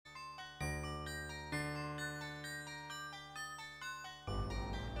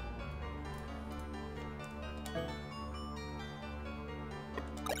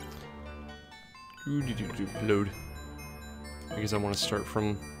Load. Because I want to start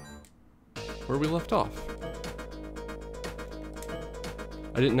from where we left off.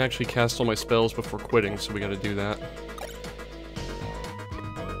 I didn't actually cast all my spells before quitting, so we gotta do that.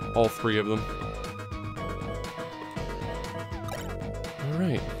 All 3 of them.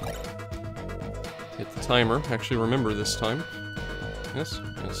 Alright. Hit the timer. Actually remember this time. Yes?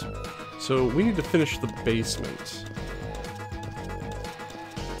 Yes. So we need to finish the basement.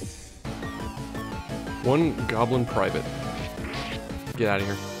 1 goblin private. Get out of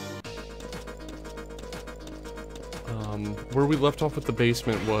here. Where we left off with the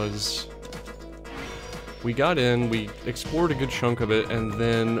basement was... We got in, we explored a good chunk of it, and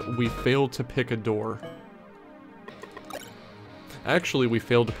then we failed to pick a door. Actually, we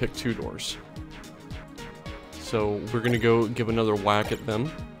failed to pick 2 doors. So, we're gonna go give another whack at them.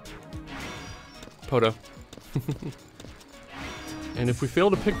 Poto. And if we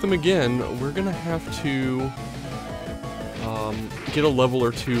fail to pick them again, we're gonna have to... get a level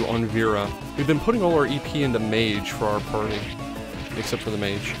or 2 on Vera. We've been putting all our EP into Mage for our party. Except for the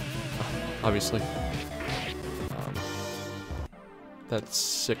Mage. Obviously. That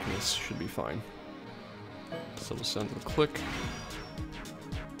sickness should be fine. So we'll send a click.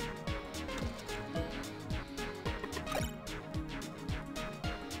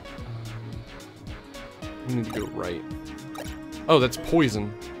 We need to go right. Oh, that's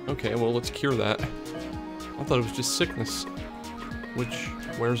poison. Okay, well, let's cure that. I thought it was just sickness. Which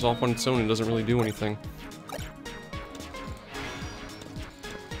wears off on its own and doesn't really do anything.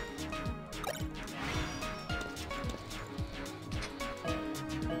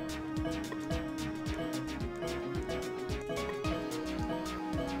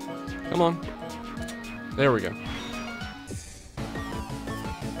 Come on. There we go.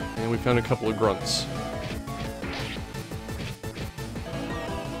 And we found a couple of grunts.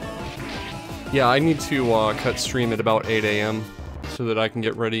 Yeah, I need to cut stream at about 8 AM so that I can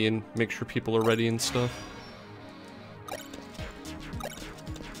get ready and make sure people are ready and stuff.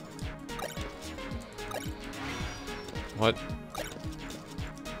 What?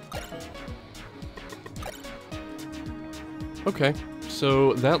 Okay,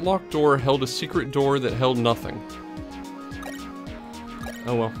 so that locked door held a secret door that held nothing.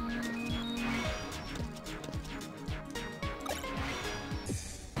 Oh well.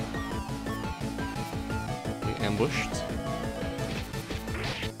 We ambushed.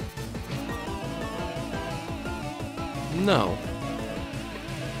 No.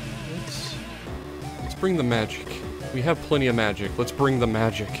 Let's bring the magic. We have plenty of magic. Let's bring the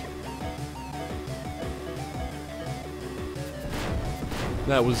magic.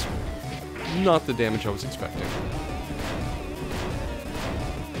 That was not the damage I was expecting.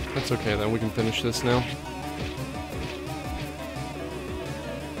 That's okay then, we can finish this now.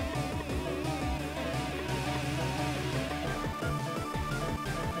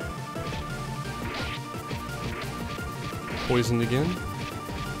 Poisoned again.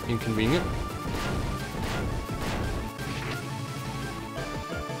 Inconvenient.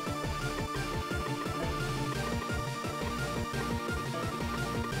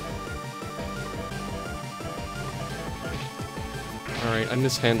 Alright, I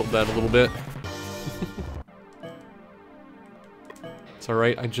mishandled that a little bit. It's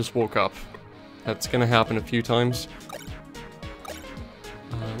alright, I just woke up. That's gonna happen a few times.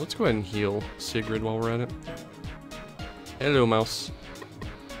 Let's go ahead and heal Sigrid while we're at it. Hello, mouse.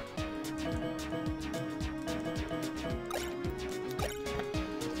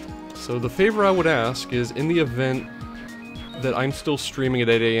 So the favor I would ask is, in the event that I'm still streaming at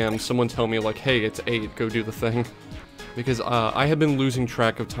 8 AM, someone tell me like, hey, it's 8, go do the thing. Because I have been losing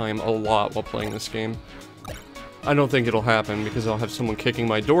track of time a lot while playing this game. I don't think it'll happen because I'll have someone kicking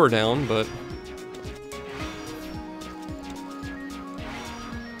my door down, but...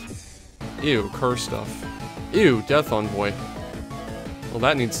 Ew, car stuff. Ew, Death Envoy. Well,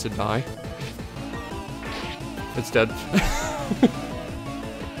 that needs to die. It's dead.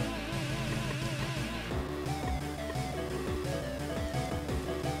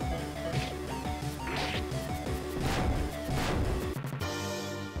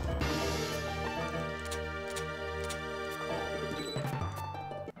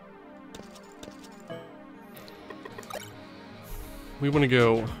 We want to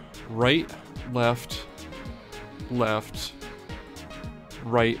go right, left, left,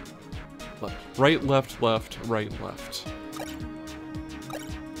 right, left. Right, left, left, right, left.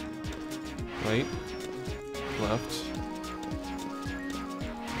 Right, left,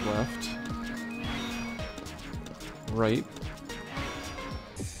 left, right,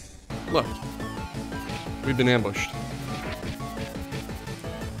 left. We've been ambushed.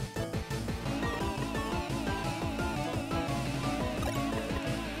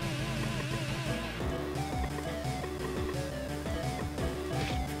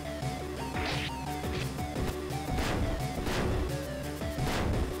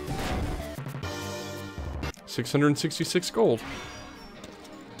 666 gold.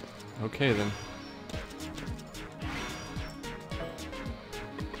 Okay, then.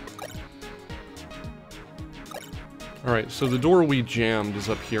 Alright, so the door we jammed is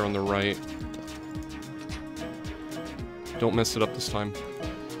up here on the right. Don't mess it up this time.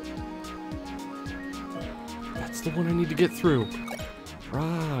 That's the one I need to get through.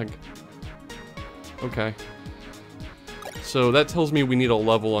 Frog. Okay. So that tells me we need a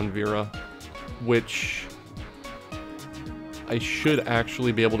level on Vera, which I should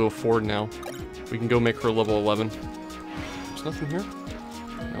actually be able to afford now. We can go make her level 11. There's nothing here?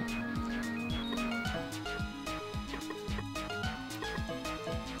 No.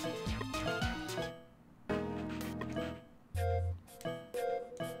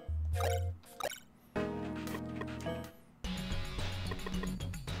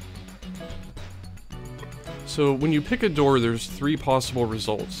 So when you pick a door, there's 3 possible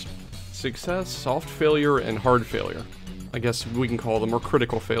results. Success, soft failure, and hard failure. I guess we can call them, or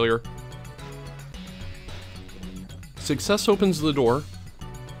critical failure. Success opens the door.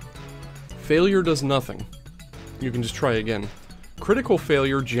 Failure does nothing. You can just try again. Critical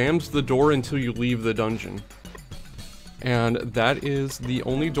failure jams the door until you leave the dungeon. And that is the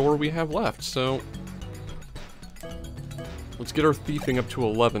only door we have left, so... let's get our thieving up to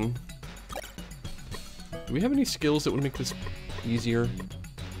 11. Do we have any skills that would make this easier?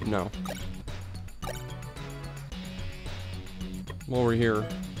 No. While we're here,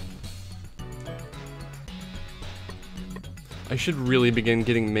 I should really begin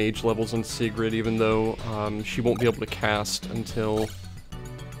getting mage levels on Sigrid, even though she won't be able to cast until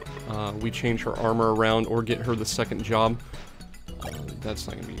we change her armor around or get her the second job. That's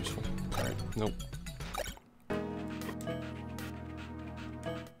not going to be useful. Alright, nope.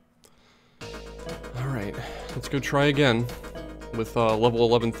 Alright, let's go try again with level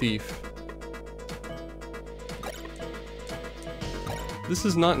 11 Thief. This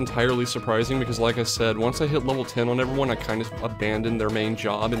is not entirely surprising because, like I said, once I hit level 10 on everyone, I kind of abandoned their main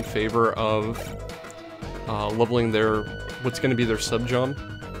job in favor of leveling their, what's going to be their sub-job.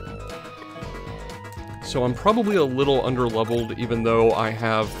 So I'm probably a little under-leveled, even though I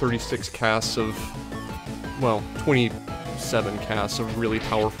have 36 casts of, well, 27 casts of really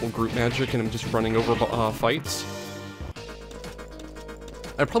powerful group magic, and I'm just running over fights.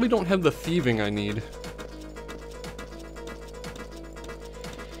 I probably don't have the thieving I need.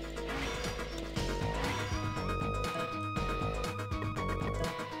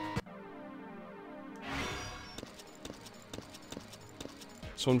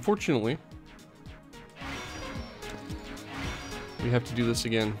 So unfortunately, we have to do this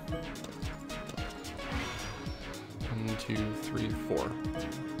again. 1, 2, 3, 4.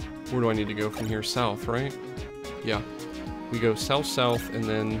 Where do I need to go from here? South, right? Yeah. We go south, south, and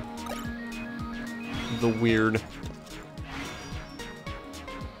then the weird.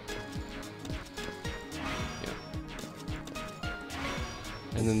 Yeah.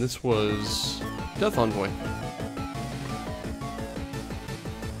 And then this was Death Envoy.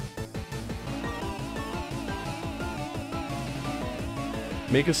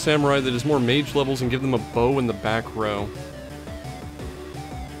 Make a samurai that has more mage levels and give them a bow in the back row.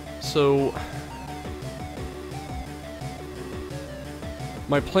 So...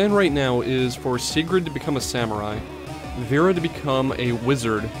 my plan right now is for Sigrid to become a samurai, Vera to become a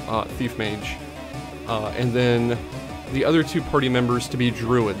wizard, thief mage, and then the other 2 party members to be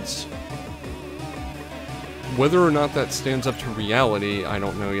druids. Whether or not that stands up to reality, I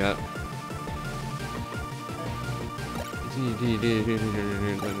don't know yet.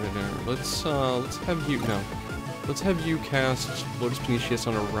 Let's have you, no. Let's have you cast Lotus Pernicious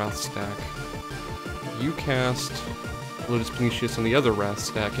on a Wrath stack. You cast Lotus Pernicious on the other Wrath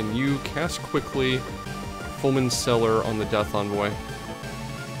stack, and you cast quickly Fulmin's Cellar on the Death Envoy.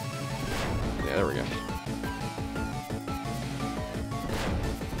 Yeah, there we go.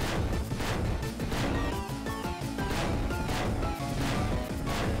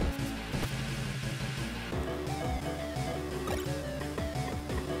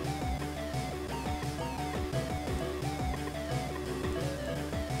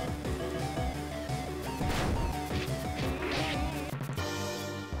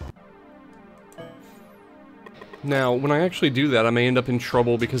 Now, when I actually do that, I may end up in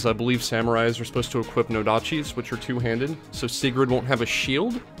trouble because I believe samurais are supposed to equip nodachis, which are two-handed, so Sigrid won't have a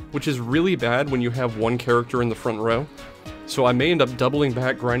shield, which is really bad when you have one character in the front row. So I may end up doubling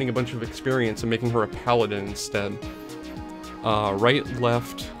back, grinding a bunch of experience, and making her a paladin instead. Right,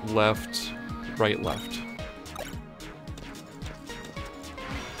 left, left, right, left.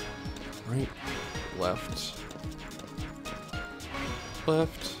 Right, left,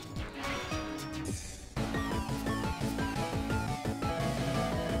 left,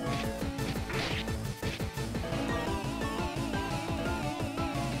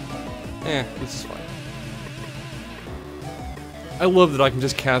 This is fine. I love that I can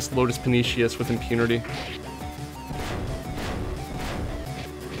just cast Lotus Pernicious with impunity.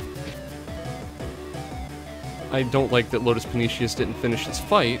 I don't like that Lotus Pernicious didn't finish his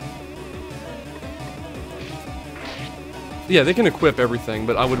fight. Yeah, they can equip everything,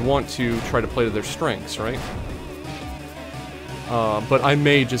 but I would want to try to play to their strengths, right? But I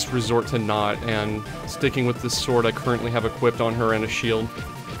may just resort to not, and sticking with this sword I currently have equipped on her and a shield.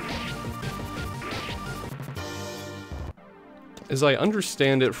 As I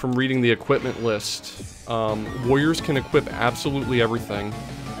understand it from reading the equipment list, warriors can equip absolutely everything.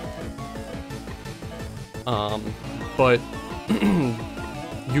 But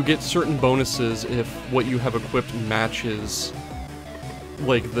you get certain bonuses if what you have equipped matches,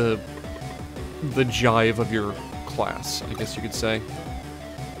 like, the jive of your class, I guess you could say.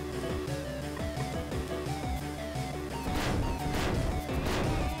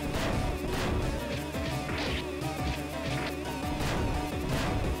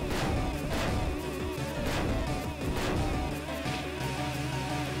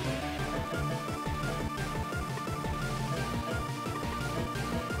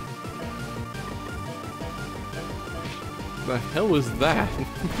 The hell is that?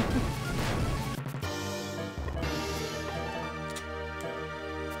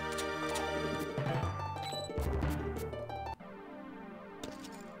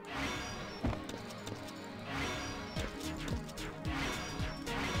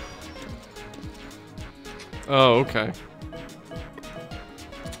 Oh, okay.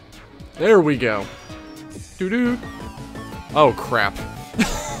 There we go. Doo-doo. Oh, crap.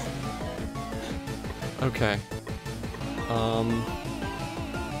 Okay.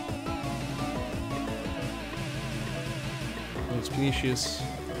 Lotus Pernicious.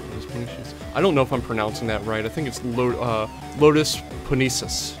 I don't know if I'm pronouncing that right. I think it's Lotus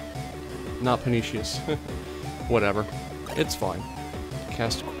Pernicious. Not Pernicious. Whatever. It's fine.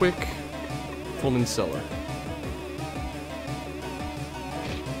 Cast Quick. Fulmin Cellar.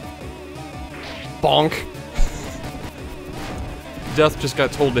 Bonk! Death just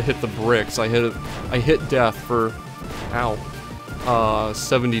got told to hit the bricks. I hit Death for... Ow.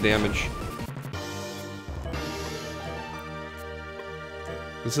 70 damage.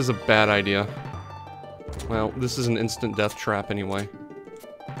 This is a bad idea. Well, this is an instant death trap anyway.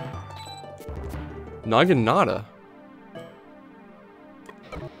 Naginata.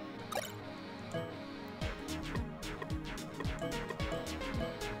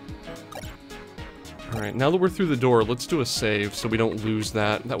 Alright, now that we're through the door, let's do a save so we don't lose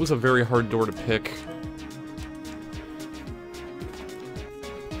that. That was a very hard door to pick.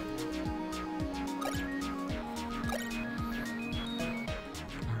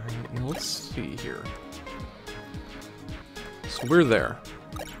 Alright, now let's see here. So we're there.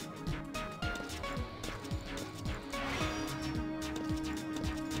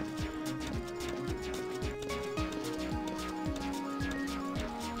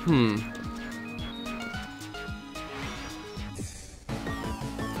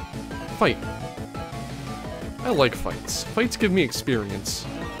 Fight. I like fights. Fights give me experience.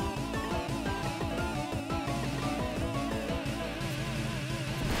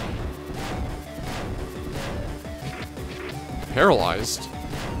 Paralyzed?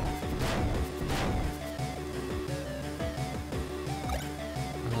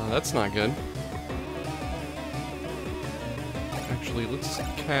 That's not good. Actually, let's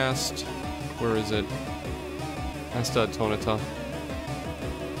cast... Where is it? Asta Tonata.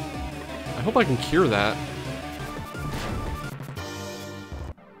 I hope I can cure that.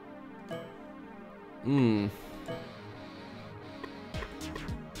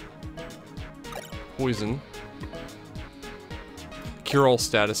 Poison. Cure all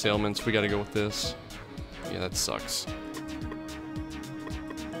status ailments. We gotta go with this. Yeah, that sucks.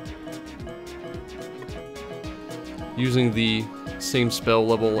 Using the same spell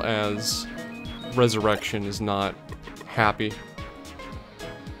level as Resurrection is not happy.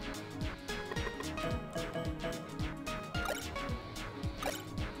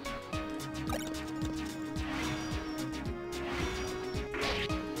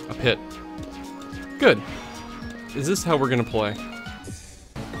 A pit. Good. Is this how we're gonna play?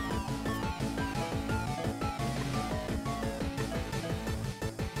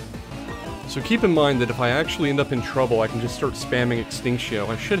 So keep in mind that if I actually end up in trouble, I can just start spamming Extinctio.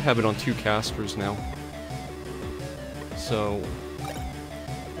 I should have it on 2 casters now. So...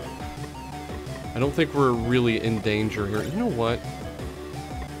 I don't think we're really in danger here. You know what?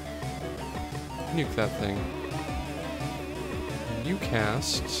 Nuke that thing. You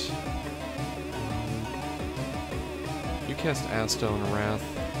cast... You cast Asta on Wrath.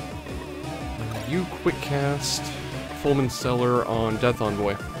 you quick cast Fulmin Cellar on Death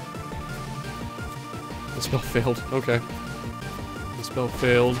Envoy. The spell failed. Okay. The spell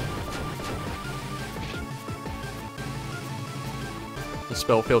failed. The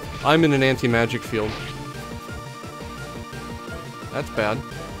spell failed. I'm in an anti-magic field. That's bad.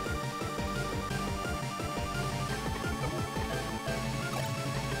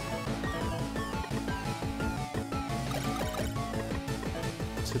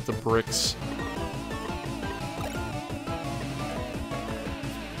 Let's hit the bricks.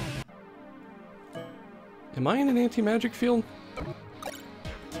 Am I in an anti-magic field?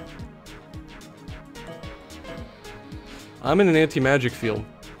 I'm in an anti-magic field.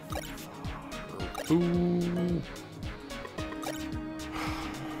 Ooh.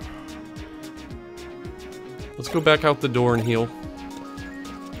 Let's go back out the door and heal.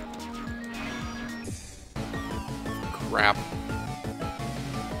 Crap.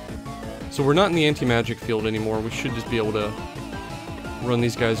 So we're not in the anti-magic field anymore. We should just be able to run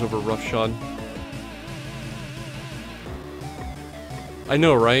these guys over roughshod. I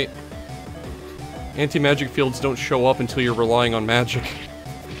know, right? Anti-magic fields don't show up until you're relying on magic.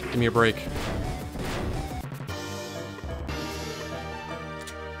 Give me a break.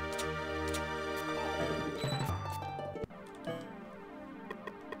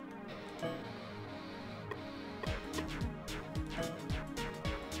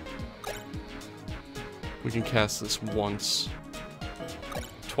 We can cast this once.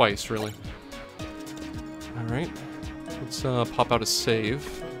 Twice, really. Alright. Let's pop out a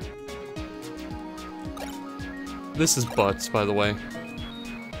save. This is butts, by the way.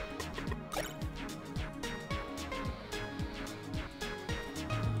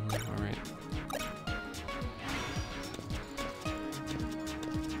 Alright.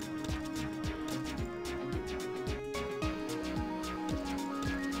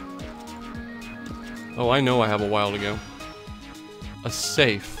 Oh, I know I have a while to go. A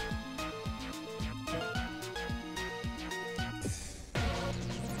safe.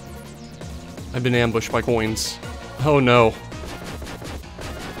 I've been ambushed by coins. Oh no.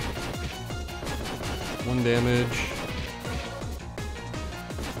 1 damage.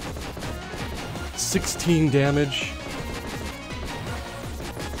 16 damage.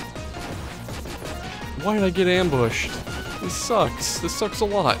 Why did I get ambushed? This sucks. This sucks a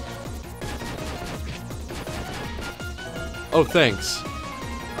lot. Oh, thanks.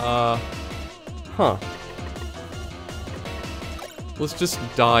 Huh. Let's just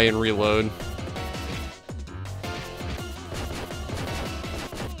die and reload.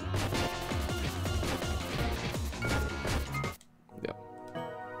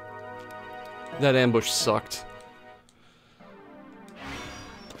 That ambush sucked.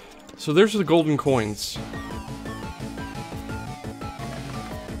 So there's the golden coins.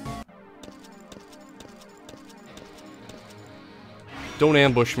 Don't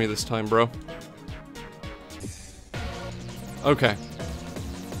ambush me this time, bro. Okay.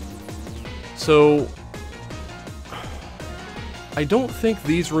 So I don't think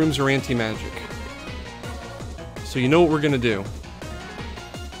these rooms are anti-magic. So you know what we're gonna do.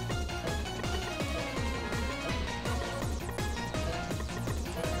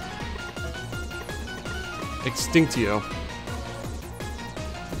 Extinctio.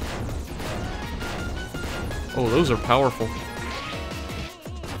 Oh, those are powerful.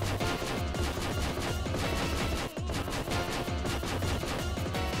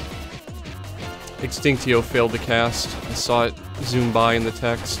 Extinctio failed to cast. I saw it zoom by in the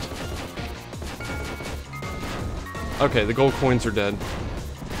text. Okay, the gold coins are dead.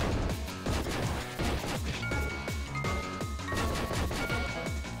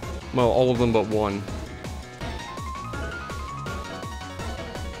 Well, all of them but one.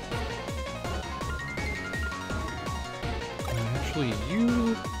 Actually,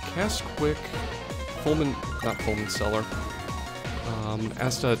 you cast quick. Fulmin, not Fulmin Cellar.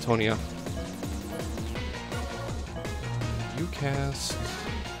 Asta Atonia. You cast.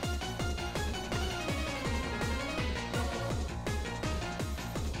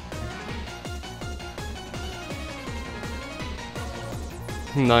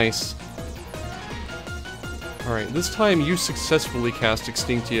 Nice. Alright, this time you successfully cast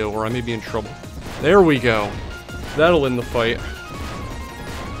Extinctio, or I may be in trouble. There we go. That'll end the fight.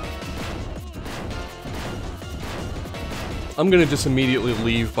 I'm gonna just immediately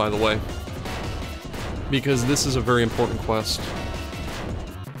leave, by the way. Because this is a very important quest.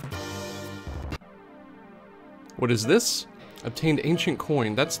 What is this? Obtained ancient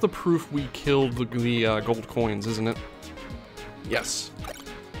coin. That's the proof we killed the gold coins, isn't it? Yes.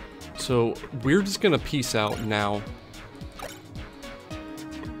 So, we're just gonna peace out now.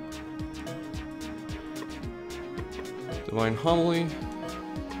 Divine Homily.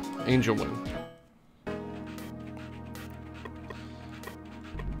 Angel Wing.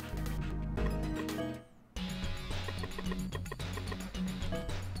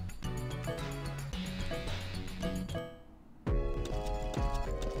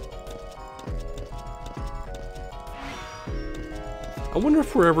 I wonder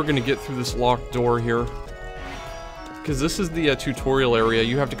if we're ever going to get through this locked door here. Because this is the tutorial area.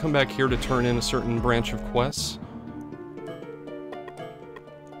 You have to come back here to turn in a certain branch of quests.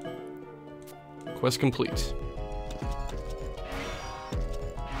 Quest complete.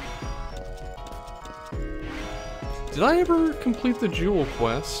 Did I ever complete the jewel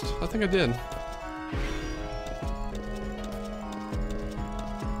quest? I think I did.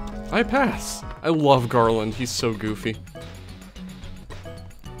 I pass! I love Garland, he's so goofy.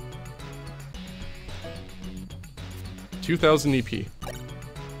 $2,000 EP.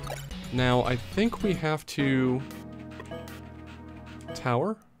 Now, I think we have to...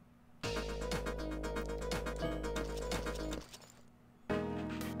 Tower?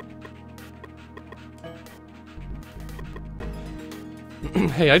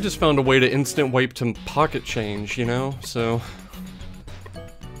 Hey, I just found a way to instant wipe to pocket change, you know? So...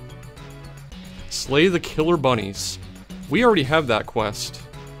 Slay the killer bunnies. We already have that quest.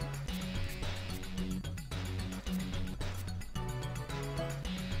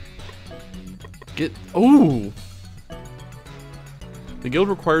 Ooh! The guild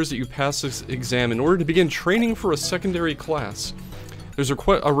requires that you pass this exam in order to begin training for a secondary class. There's a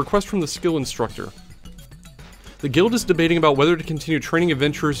request from the skill instructor. The guild is debating about whether to continue training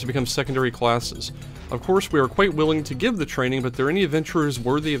adventurers to become secondary classes. Of course, we are quite willing to give the training, but are there any adventurers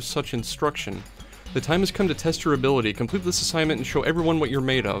worthy of such instruction? The time has come to test your ability. Complete this assignment and show everyone what you're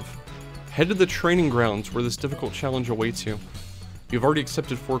made of. Head to the training grounds where this difficult challenge awaits you. You've already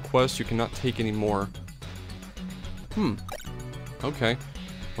accepted 4 quests, you cannot take any more. Okay.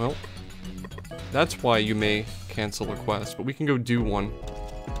 Well, that's why you may cancel a quest, but we can go do one.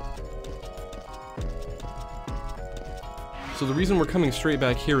 So the reason we're coming straight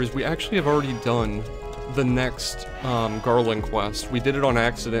back here is we actually have already done the next Garland quest. We did it on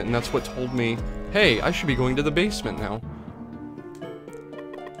accident, and that's what told me, hey, I should be going to the basement now.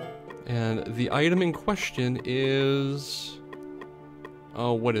 And the item in question is...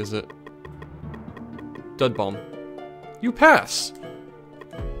 Oh, what is it? Dud Bomb. You pass!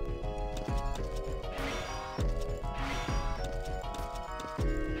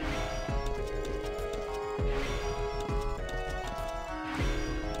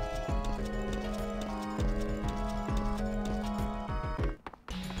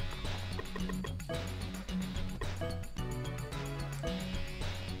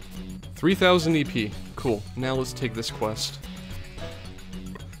 $3,000 EP. Cool. Now let's take this quest.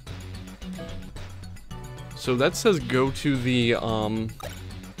 So that says go to the,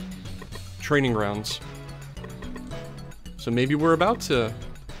 training grounds. So maybe we're about to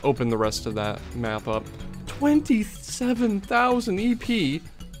open the rest of that map up. 27,000 EP!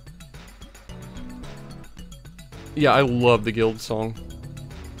 Yeah, I love the guild song.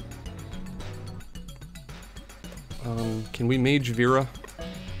 Can we mage Vera?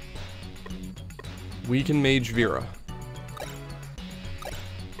 We can mage Vera.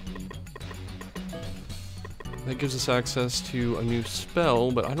 That gives us access to a new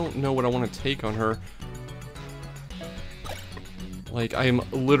spell, but I don't know what I want to take on her. Like, I am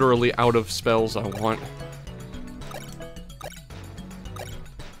literally out of spells I want.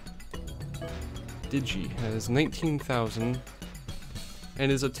 Digi has 19,000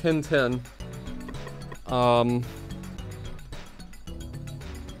 and is a 10/10.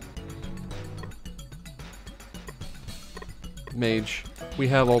 Mage. We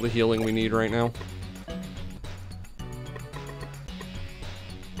have all the healing we need right now.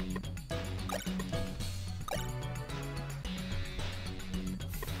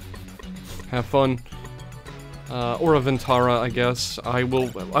 Have fun. Or a Ventara, I guess. I will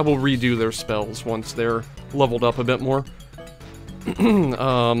redo their spells once they're leveled up a bit more.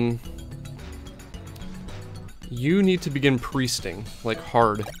 You need to begin priesting, like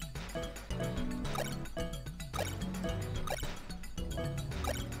hard.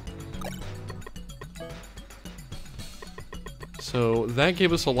 So that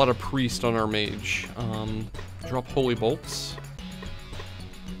gave us a lot of priest on our mage. Drop holy bolts.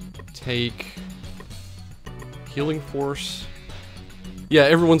 Take healing force. Yeah,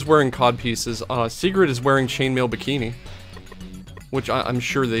 everyone's wearing cod pieces. Sigrid is wearing chainmail bikini, which I'm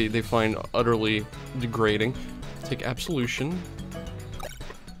sure they find utterly degrading. Take absolution.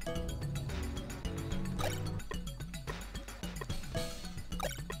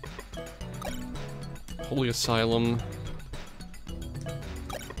 Holy asylum.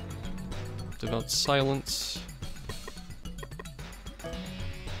 about silence.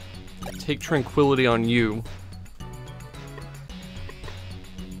 Take tranquility on you.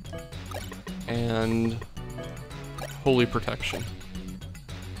 And holy protection.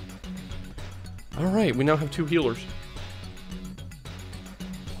 Alright, we now have 2 healers.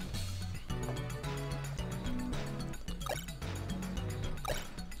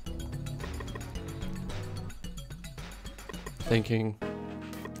 Thinking.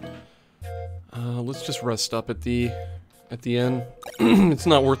 Let's just rest up at the end. It's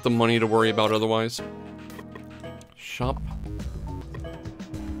not worth the money to worry about otherwise. Shop.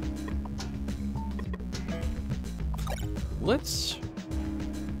 Let's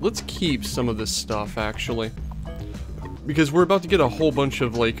keep some of this stuff, actually. Because we're about to get a whole bunch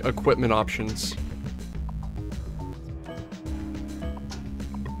of, like, equipment options.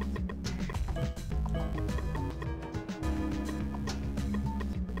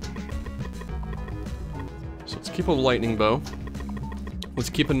 So let's keep a lightning bow. Let's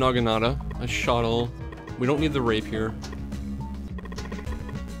keep a naginata, a shuttle. We don't need the rapier.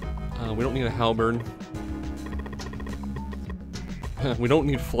 We don't need a halberd. We don't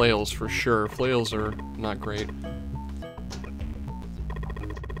need flails for sure. Flails are not great.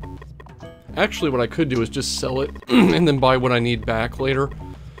 Actually, what I could do is just sell it and then buy what I need back later.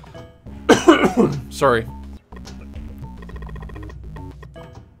 Sorry.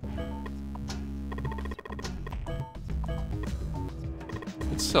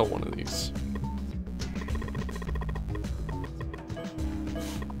 Let's sell one of these.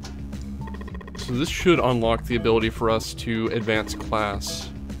 So this should unlock the ability for us to advance class.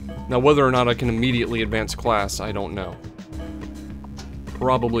 Now, whether or not I can immediately advance class, I don't know.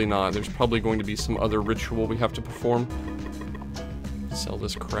 Probably not. There's probably going to be some other ritual we have to perform. Sell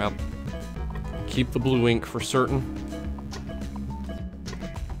this crap. Keep the blue ink for certain.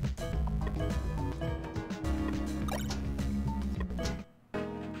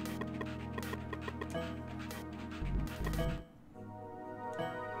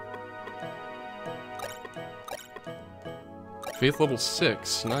 Faith level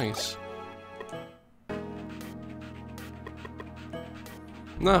 6, nice.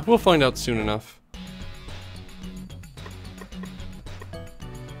 Nah, we'll find out soon enough.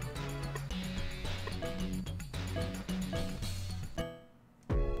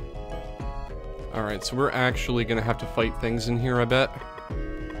 Alright, so we're actually gonna have to fight things in here, I bet.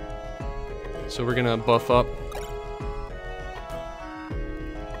 So we're gonna buff up.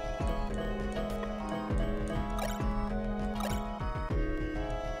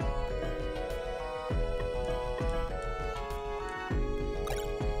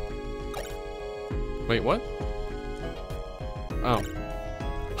 Wait, what? Oh.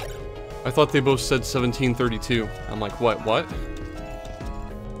 I thought they both said 1732. I'm like, what?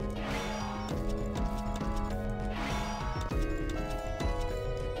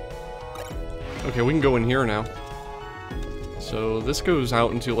 Okay, we can go in here now. So this goes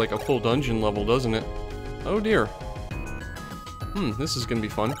out into like a full dungeon level, doesn't it? Oh dear. This is gonna be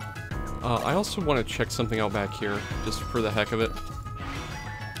fun. I also want to check something out back here, just for the heck of it.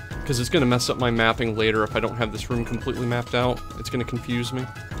 Because it's going to mess up my mapping later if I don't have this room completely mapped out. It's going to confuse me.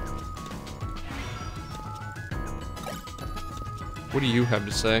 What do you have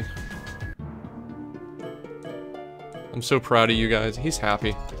to say? I'm so proud of you guys. He's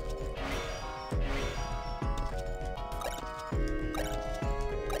happy.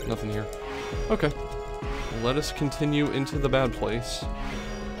 Nothing here. Okay. Let us continue into the bad place.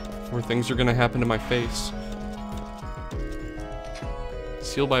 Where things are going to happen to my face.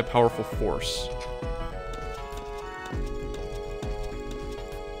 Sealed by a powerful force.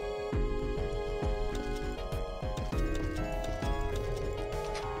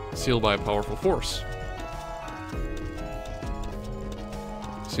 Sealed by a powerful force.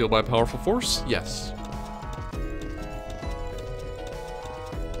 Sealed by a powerful force? Yes.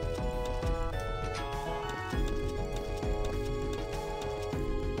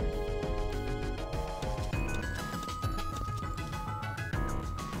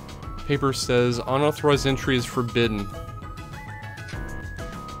 Paper says unauthorized entry is forbidden.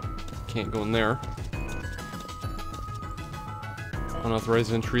 Can't go in there.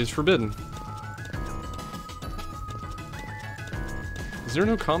 Unauthorized entry is forbidden. Is there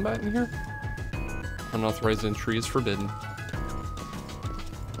no combat in here? Unauthorized entry is forbidden.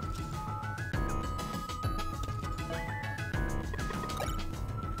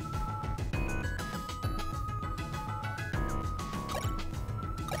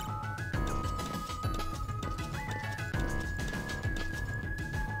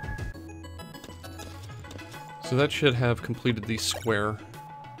 So that should have completed the square.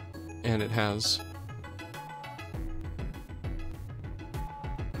 And it has.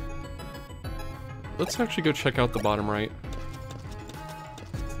 Let's actually go check out the bottom right.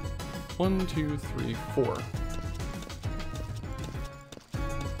 1, 2, 3, 4.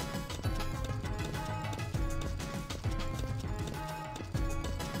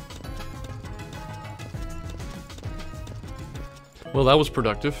 Well, that was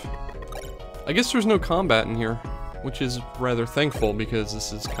productive. I guess there's no combat in here, which is rather thankful because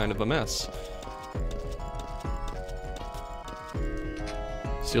this is kind of a mess.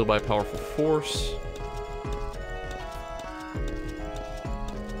 Sealed by powerful force.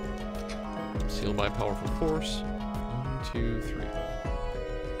 Sealed by powerful force. 1, 2, 3.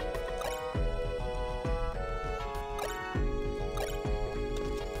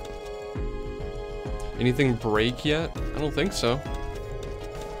 Anything break yet? I don't think so.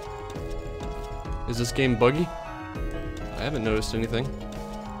 Is this game buggy? I haven't noticed anything.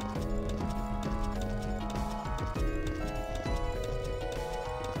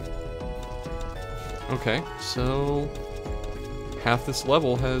 Okay, so half this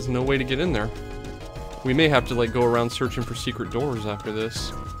level has no way to get in there. We may have to like go around searching for secret doors after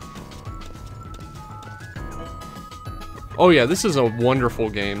this. Oh yeah, this is a wonderful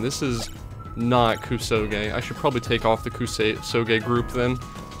game. This is not Kusoge. I should probably take off the Kusoge group then.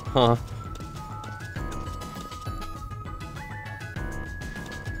 Huh.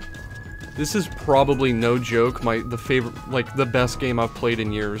 This is probably, no joke, the best game I've played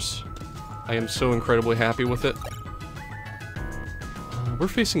in years. I am so incredibly happy with it. We're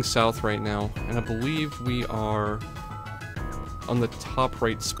facing south right now, and I believe we are on the top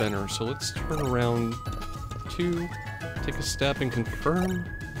right spinner. So let's turn around 2, take a step and confirm.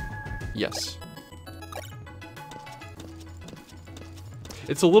 Yes.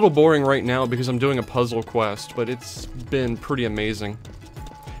 It's a little boring right now because I'm doing a puzzle quest, but it's been pretty amazing.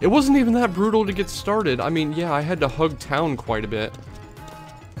 It wasn't even that brutal to get started. I mean, yeah, I had to hug town quite a bit.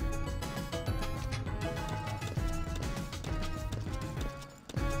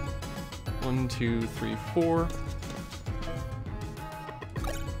 One, 2, 3, 4.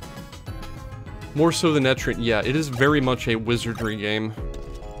 More so than Etrant, yeah, it is very much a wizardry game.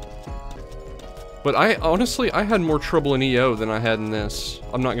 But honestly, I had more trouble in EO than I had in this.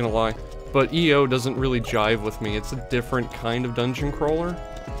 I'm not gonna lie. But EO doesn't really jive with me. It's a different kind of dungeon crawler.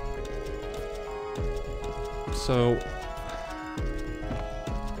 So,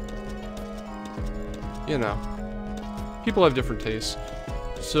 you know, people have different tastes.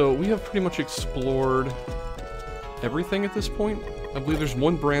 So we have pretty much explored everything at this point. I believe there's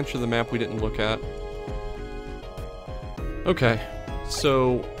one branch of the map we didn't look at. Okay,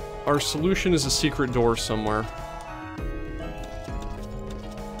 so our solution is a secret door somewhere.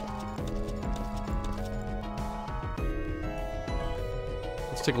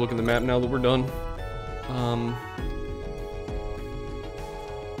 Let's take a look at the map now that we're done.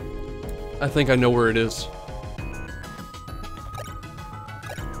 I think I know where it is.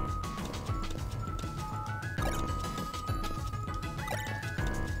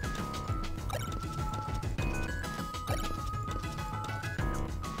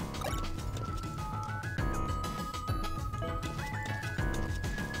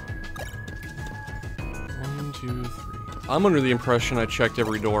 One, 2, 3. I'm under the impression I checked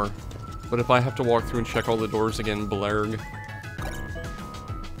every door. But if I have to walk through and check all the doors again, blarg.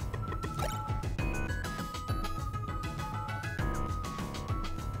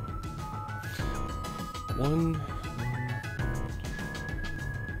 One.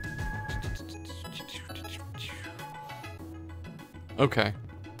 Okay.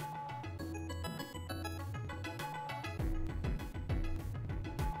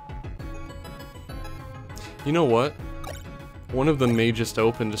 You know what? One of them may just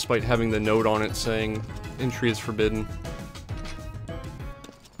open despite having the note on it saying entry is forbidden.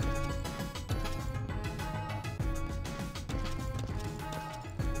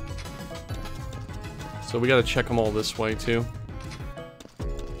 So we gotta check them all this way too.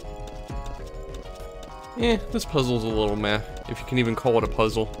 This puzzle's a little meh, if you can even call it a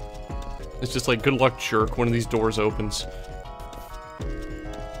puzzle. It's just like, good luck, jerk, one of these doors opens.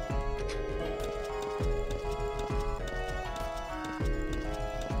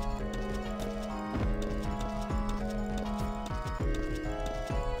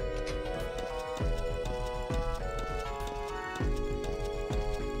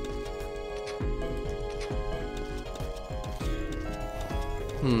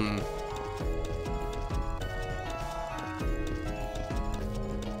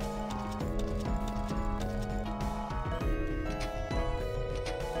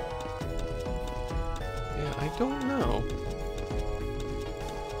 Yeah, I don't know.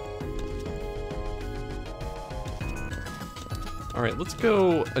 Alright, let's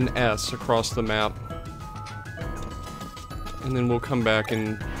go an S across the map. And then we'll come back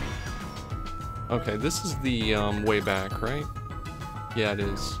and... Okay, this is the way back, right? Yeah, it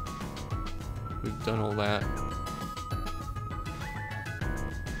is. We've done all that.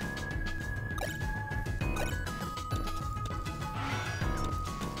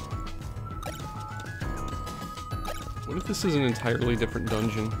 What if this is an entirely different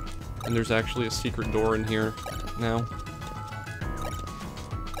dungeon, and there's actually a secret door in here now?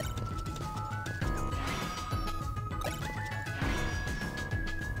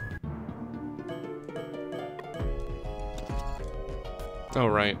 Oh,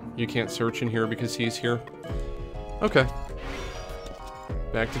 right. You can't search in here because he's here. Okay.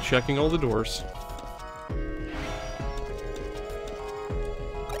 Back to checking all the doors.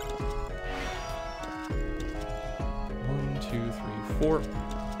 1, 2, 3, 4.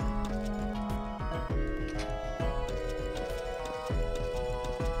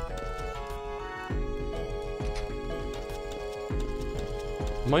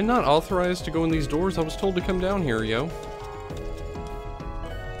 Am I not authorized to go in these doors? I was told to come down here, yo.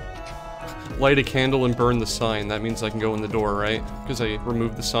 Light a candle and burn the sign. That means I can go in the door, right? Because I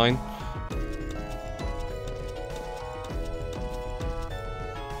removed the sign. 2,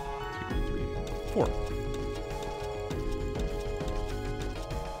 3, 4.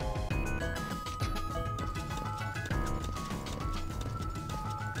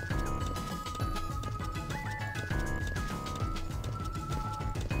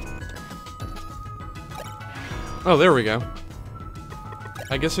 Oh, there we go.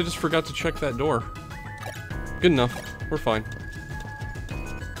 I guess I just forgot to check that door. Good enough. We're fine.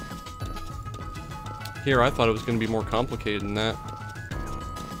 Here, I thought it was going to be more complicated than that.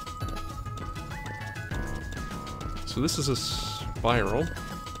 So this is a spiral.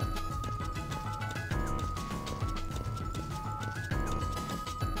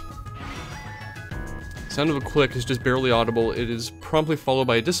 Sound of a click is just barely audible. It is promptly followed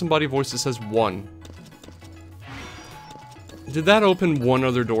by a disembodied voice that says 1. Did that open one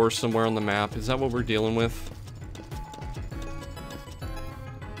other door somewhere on the map? Is that what we're dealing with?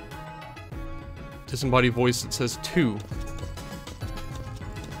 Disembodied voice that says 2.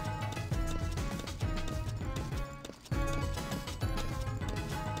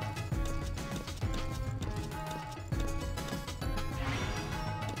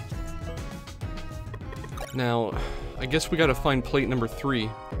 Now, I guess we gotta find plate number 3.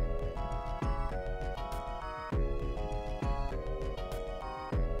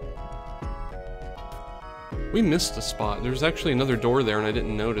 We missed a spot. There's actually another door there and I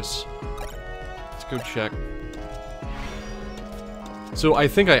didn't notice. Let's go check. So I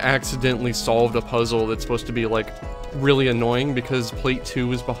think I accidentally solved a puzzle that's supposed to be, like, really annoying because plate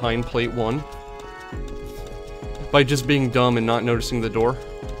 2 is behind plate 1. By just being dumb and not noticing the door.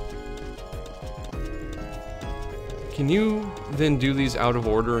 Can you then do these out of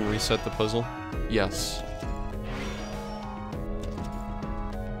order and reset the puzzle? Yes.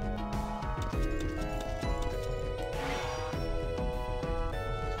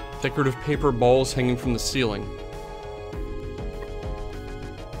 Decorative paper balls hanging from the ceiling.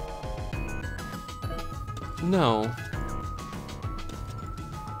 No.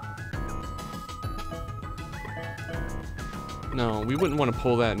 No, we wouldn't want to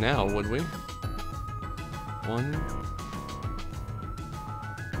pull that now, would we? 1.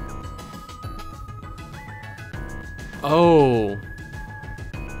 Oh.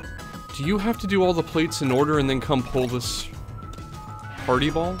 Do you have to do all the plates in order and then come pull this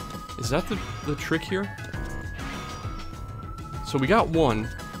party ball? Is that the trick here? So we got 1.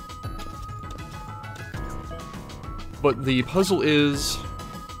 But the puzzle is...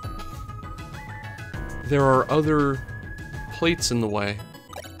 there are other plates in the way.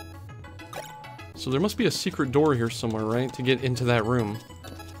 So there must be a secret door here somewhere, right? To get into that room.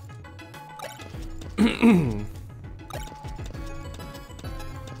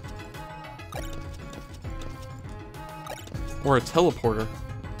 Or a teleporter.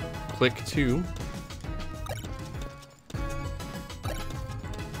 Click 2.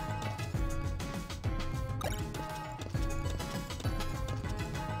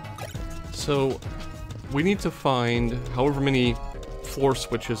 So, we need to find however many floor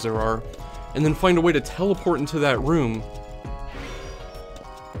switches there are, and then find a way to teleport into that room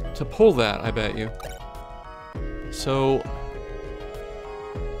to pull that, I bet you. So...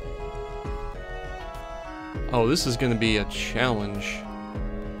 oh, this is gonna be a challenge.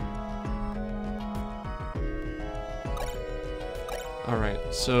 Alright,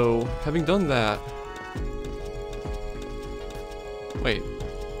 so, having done that... wait.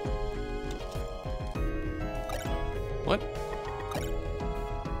 What?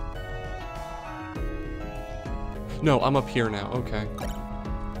 No, I'm up here now. Okay.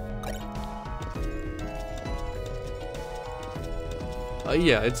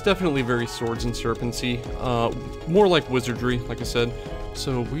 Yeah, it's definitely very swords and serpenty. More like wizardry, like I said.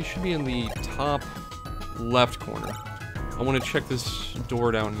 So we should be in the top left corner. I want to check this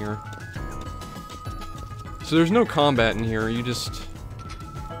door down here. So there's no combat in here, you just...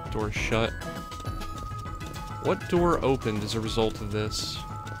 Door shut. What door opened as a result of this?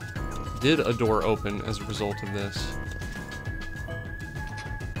 Did a door open as a result of this?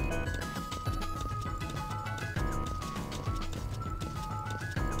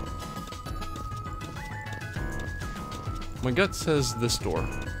 My gut says this door.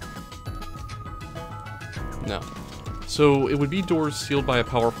 No. So it would be doors sealed by a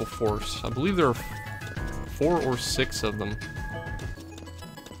powerful force. I believe there are 4 or 6 of them.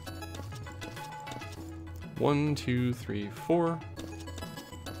 1, 2, 3, 4.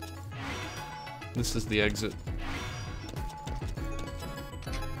 This is the exit.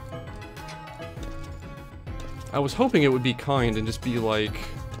 I was hoping it would be kind and just be like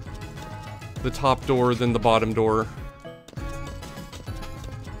the top door, then the bottom door.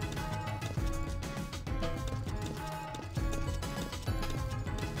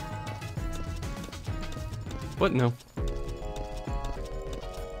 But no.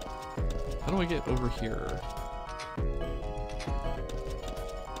 How do I get over here?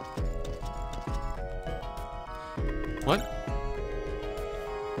 What?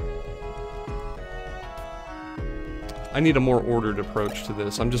 I need a more ordered approach to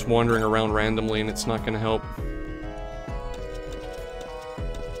this. I'm just wandering around randomly and it's not gonna help.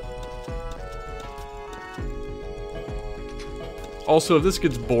 Also, if this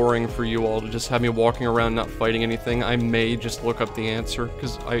gets boring for you all to just have me walking around not fighting anything, I may just look up the answer,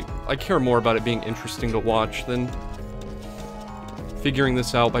 because I care more about it being interesting to watch than figuring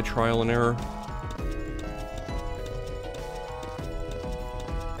this out by trial and error.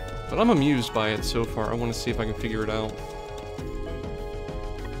 But I'm amused by it so far. I want to see if I can figure it out.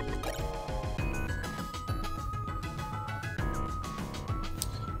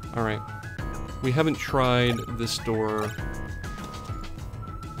 Alright. We haven't tried this door.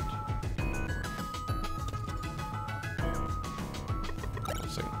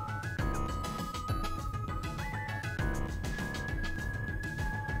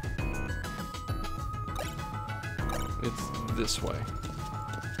 It's this way.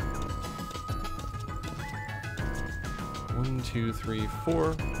 1, 2, 3,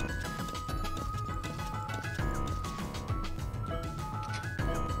 4.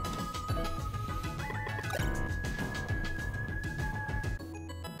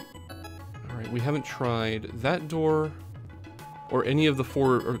 Alright, we haven't tried that door or any of the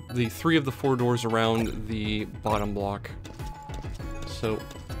 4 or the 3 of the 4 doors around the bottom block. So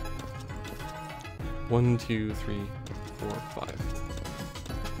 1, 2, 3, 4, 5.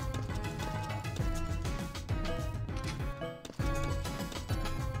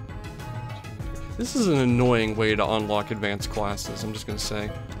 This is an annoying way to unlock advanced classes, I'm just gonna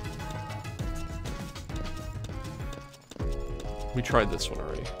say. We tried this one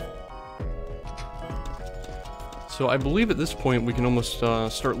already. So I believe at this point we can almost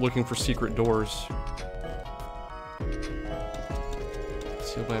start looking for secret doors.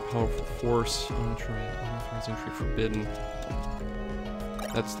 Sealed by a powerful force. Unauthorized entry forbidden.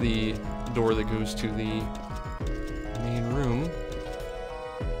 That's the door that goes to the main room.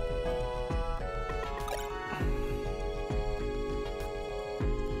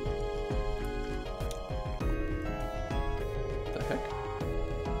 The heck?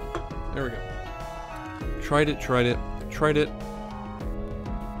 There we go. Tried it.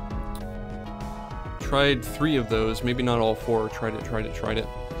 Tried 3 of those, maybe not all 4. Tried it.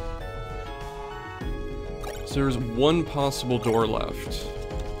 So there's 1 possible door left.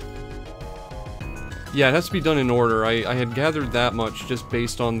 Yeah, it has to be done in order. I had gathered that much just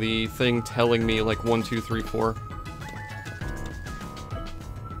based on the thing telling me like 1, 2, 3, 4.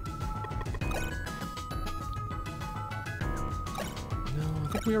 No, I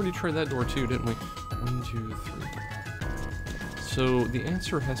think we already tried that door too, didn't we? 1, 2, 3. So the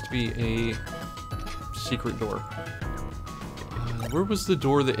answer has to be a secret door. Where was the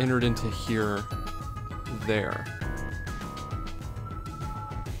door that entered into here? There.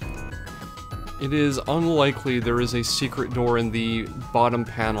 It is unlikely there is a secret door in the bottom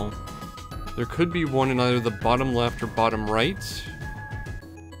panel. There could be one in either the bottom left or bottom right.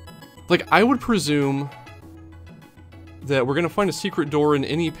 Like, I would presume that we're gonna find a secret door in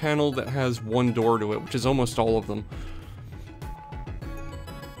any panel that has 1 door to it, which is almost all of them.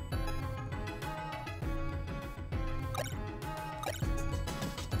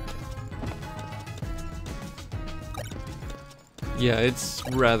 Yeah, it's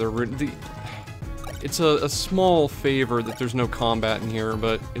rather rude. It's a small favor that there's no combat in here,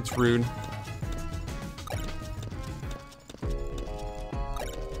 but it's rude.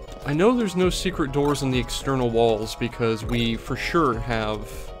 I know there's no secret doors in the external walls because we for sure have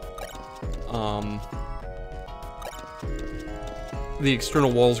the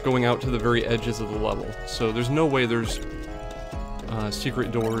external walls going out to the very edges of the level. So there's no way there's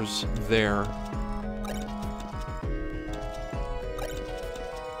secret doors there.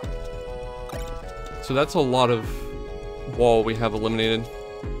 So that's a lot of wall we have eliminated.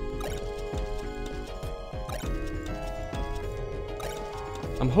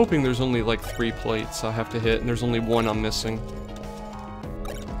 I'm hoping there's only like 3 plates I have to hit, and there's only 1 I'm missing.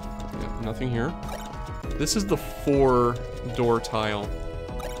 Yep, nothing here. This is the 4-door tile.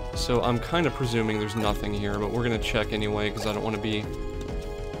 So I'm kind of presuming there's nothing here, but we're gonna check anyway, because I don't want to be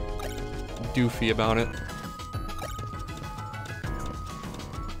doofy about it.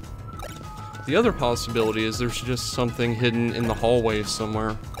 The other possibility is there's just something hidden in the hallways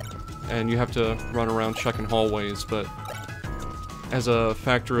somewhere, and you have to run around checking hallways, but as a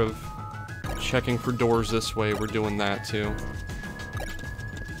factor of checking for doors this way, we're doing that too.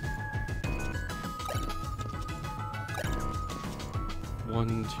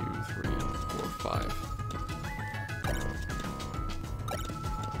 One, 2, 3, 4, 5.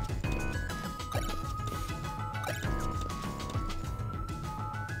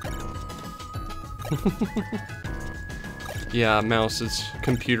 Yeah, Mouse's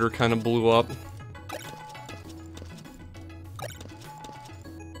computer kind of blew up.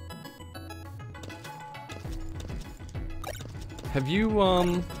 Have you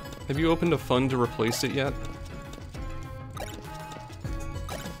opened a fund to replace it yet?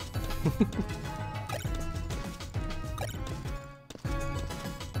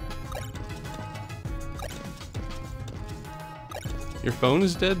 Your phone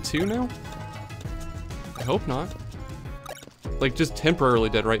is dead too now? I hope not. Like, just temporarily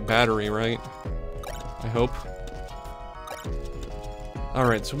dead, right? Battery, right? I hope.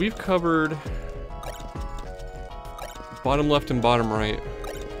 Alright, so we've covered bottom left and bottom right.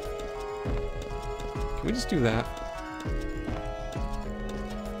 Can we just do that?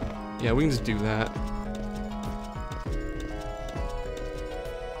 Yeah, we can just do that.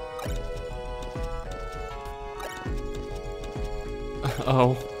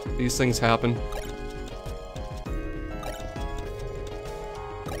 Oh, these things happen.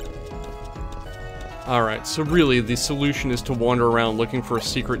 Alright, so really the solution is to wander around looking for a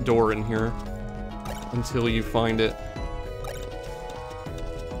secret door in here until you find it.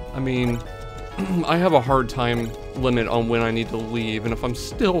 I mean, I have a hard time limit on when I need to leave, and if I'm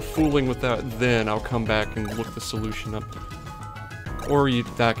still fooling with that, then I'll come back and look the solution up. Or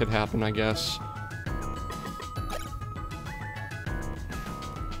that could happen, I guess.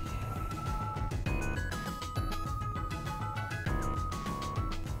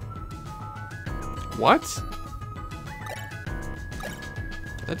 What?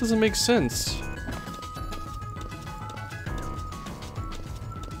 That doesn't make sense.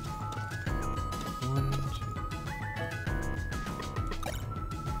 One,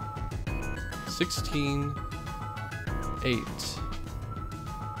 2, 16, 8.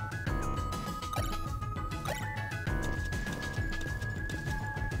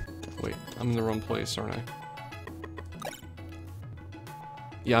 Wait, I'm in the wrong place, aren't I?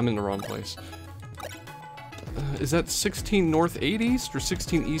 Yeah, I'm in the wrong place. Is that 16 north, 8 east, or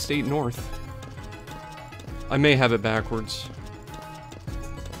 16 east, 8 north? I may have it backwards.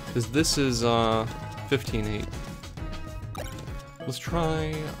 Because this is 15, 8. Let's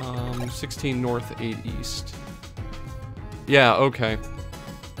try 16 north, 8 east. Yeah, okay.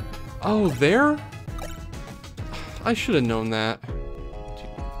 Oh, there? I should have known that. 2,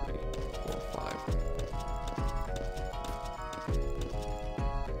 3, 4, 5.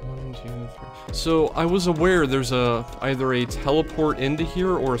 1, 2, 3. So I was aware there's either a teleport into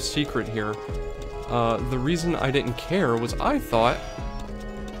here or a secret here. The reason I didn't care was I thought...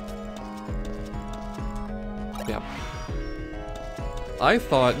 Yeah. I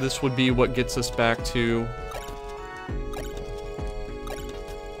thought this would be what gets us back to...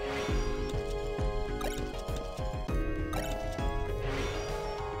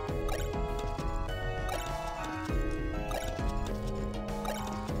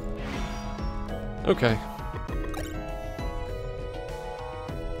 Okay.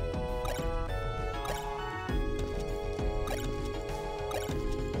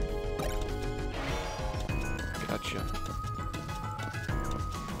 Gotcha.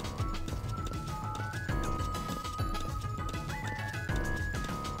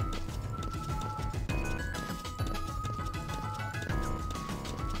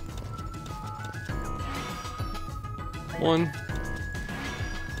 1.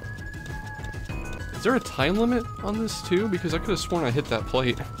 Is there a time limit on this too? Because I could have sworn I hit that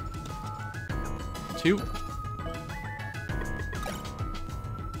plate. 2.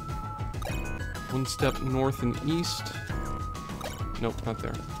 1 step north and east. Nope, not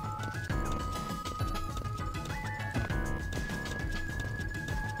there.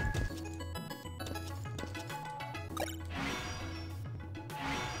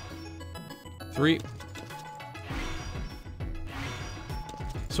 Three.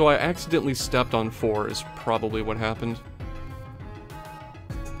 So I accidentally stepped on 4 is probably what happened.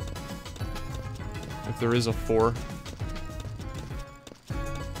 If there is a 4.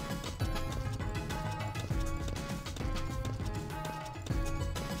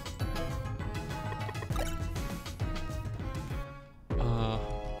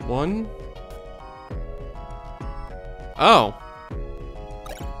 One. Oh!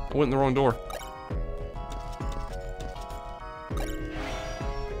 I went in the wrong door.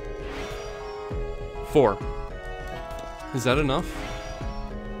 Four. Is that enough?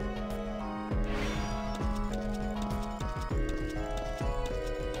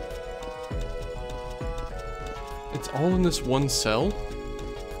 It's all in this one cell?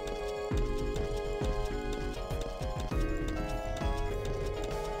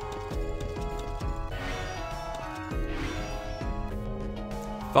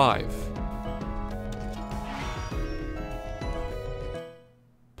 Five.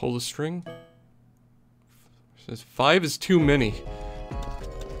 Pull the string. It says 5 is too many.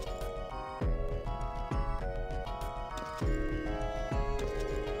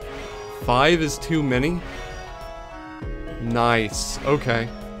 Five is too many? Nice. Okay.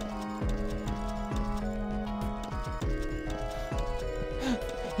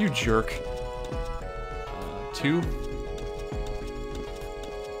 You jerk. 2.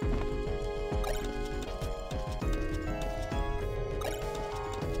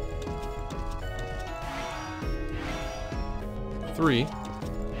 Three.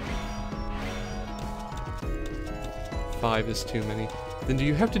 5 is too many. Then do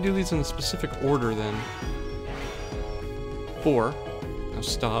you have to do these in a specific order then? 4. Now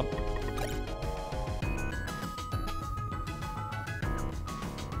stop.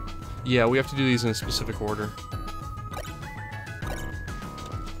 Yeah, we have to do these in a specific order.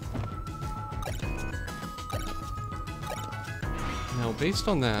 Now, based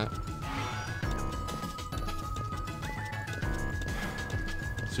on that...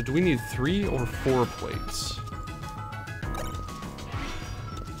 So do we need 3 or 4 plates?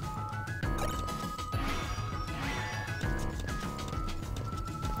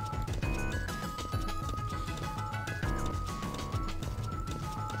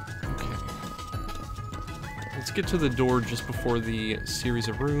 Okay. Let's get to the door just before the series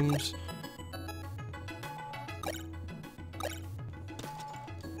of rooms.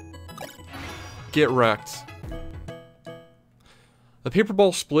 Get wrecked. The paper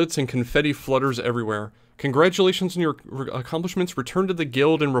ball splits and confetti flutters everywhere. Congratulations on your accomplishments. Return to the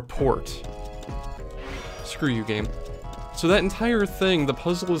guild and report. Screw you, game. So that entire thing, the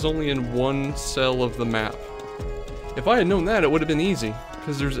puzzle is only in one cell of the map. If I had known that, it would have been easy,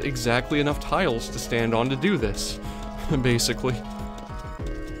 because there's exactly enough tiles to stand on to do this, basically.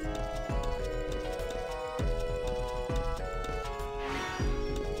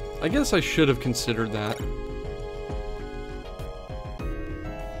 I guess I should have considered that.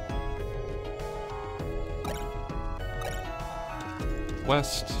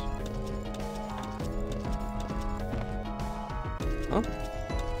 West. Huh?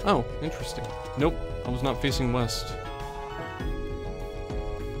 Oh, interesting. Nope, I was not facing west.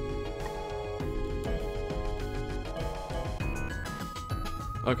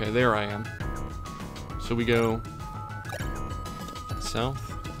 Okay, there I am. So we go south.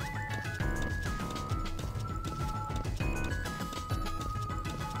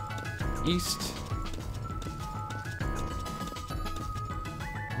 East.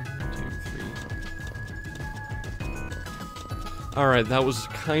 1, 2, 3. Alright, that was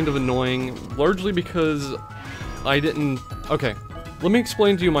kind of annoying, largely because I didn't... Okay, let me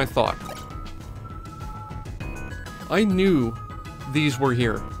explain to you my thought. I knew these were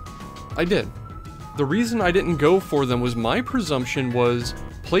here. I did. The reason I didn't go for them was my presumption was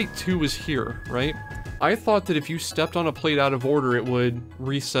plate 2 was here, right? I thought that if you stepped on a plate out of order, it would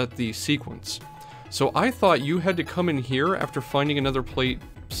reset the sequence. So I thought you had to come in here after finding another plate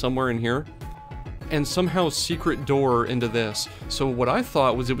somewhere in here, and somehow secret door into this. So what I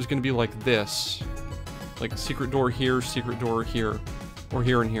thought was it was going to be like this. Like secret door here, or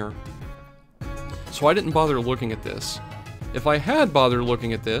here and here. So I didn't bother looking at this. If I had bothered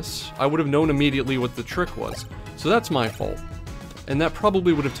looking at this, I would have known immediately what the trick was. So that's my fault. And that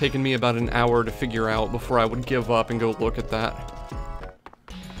probably would have taken me about an hour to figure out before I would give up and go look at that.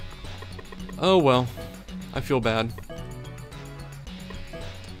 Oh well. I feel bad.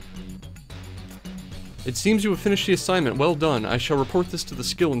 It seems you have finished the assignment. Well done. I shall report this to the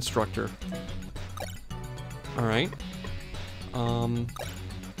skill instructor. Alright.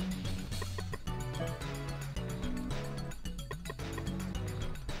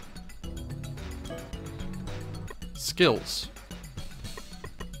 Skills.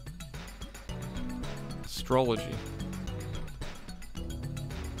 Astrology.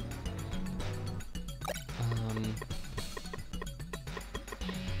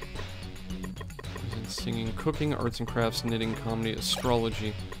 Singing, cooking, arts and crafts, knitting, comedy,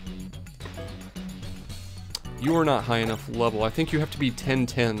 astrology. You are not high enough level. I think you have to be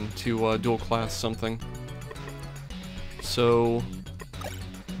 10-10 to dual class something. So,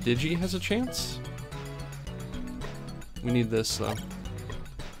 Digi has a chance? We need this, though.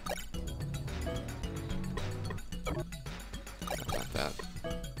 Not that.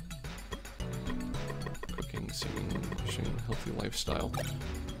 Cooking, singing, pushing, healthy lifestyle.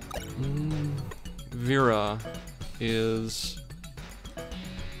 Vera is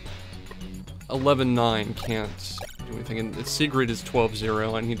 11-9, can't do anything. And Sigrid is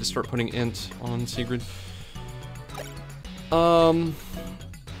 12-0. I need to start putting int on Sigrid.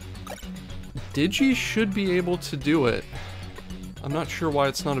 Digi should be able to do it. I'm not sure why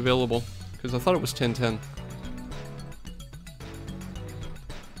it's not available, because I thought it was 10-10.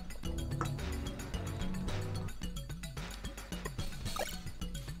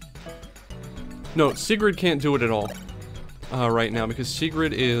 No, Sigrid can't do it at all right now, because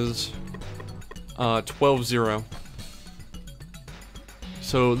Sigrid is 12-0.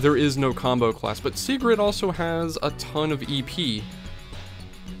 So there is no combo class, but Sigrid also has a ton of EP.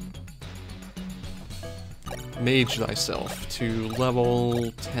 Mage thyself to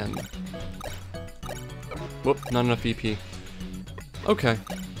level 10. Whoop, not enough EP. Okay.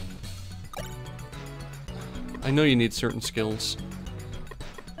 I know you need certain skills.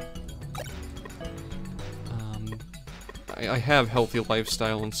 I have healthy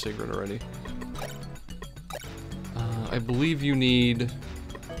lifestyle in Sigrid already. I believe you need...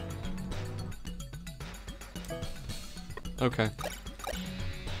 Okay.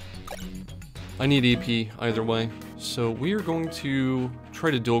 I need EP either way, so we are going to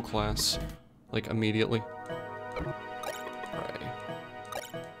try to dual class, like, immediately. Alright.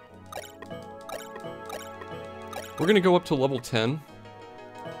 We're gonna go up to level 10.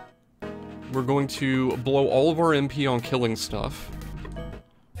 We're going to blow all of our MP on killing stuff,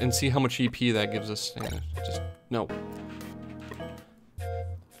 and see how much EP that gives us. No.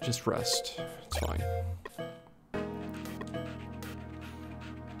 Just rest. It's fine.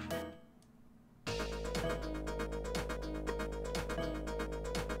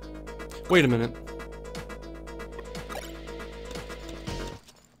 Wait a minute.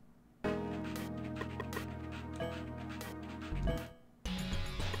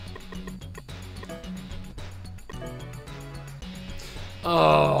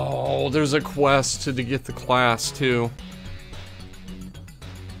 Oh, there's a quest to get the class, too.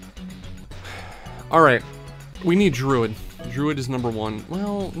 Alright. We need Druid. Druid is number 1.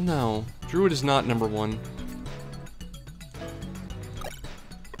 Well, no. Druid is not number 1.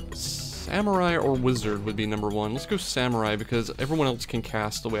 Samurai or Wizard would be number 1. Let's go Samurai, because everyone else can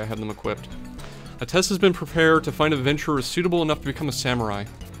cast the way I have them equipped. A test has been prepared to find adventurers suitable enough to become a Samurai.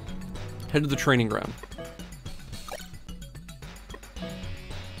 Head to the training ground.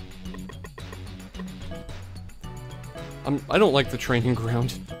 I don't like the training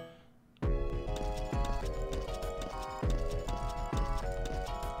ground.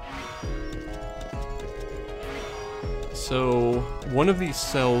 So, one of these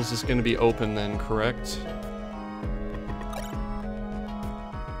cells is going to be open then, correct?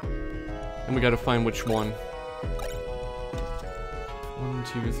 And we gotta find which one. 1,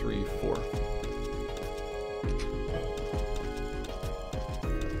 2, 3, 4.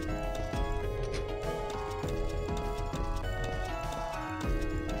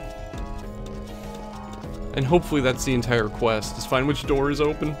 And hopefully that's the entire quest, is find which door is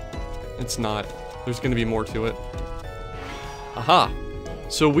open. It's not. There's gonna be more to it. Aha!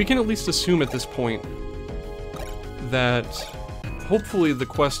 So we can at least assume at this point that hopefully the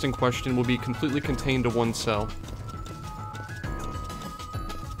quest in question will be completely contained to one cell.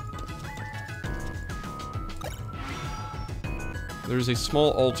 There's a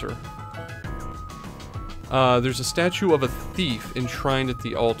small altar. There's a statue of a thief enshrined at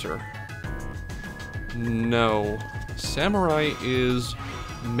the altar. No. Samurai is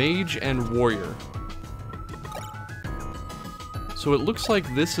mage and warrior. So it looks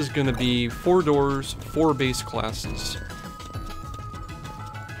like this is going to be 4 doors, 4 base classes.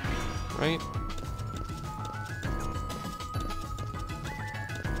 Right?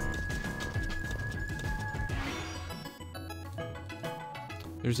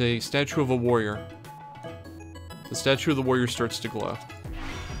 There's a statue of a warrior. The statue of the warrior starts to glow.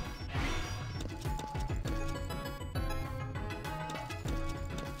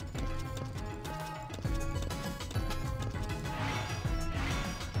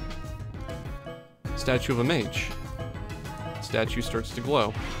 Statue of a mage. Statue starts to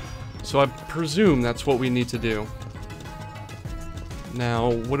glow. So I presume that's what we need to do.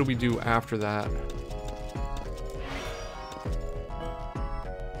 Now, what do we do after that?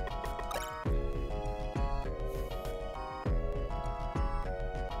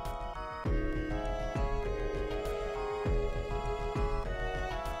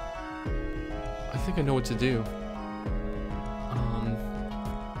 I think I know what to do.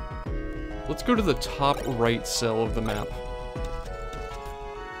 Let's go to the top right cell of the map.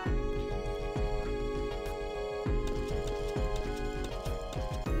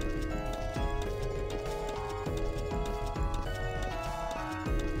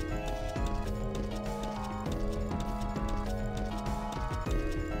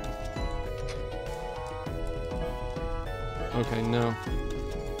 Okay, no.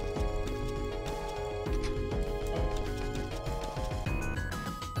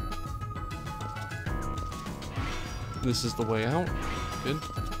 This is the way out. Good.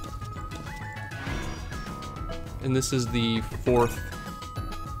 And this is the 4th.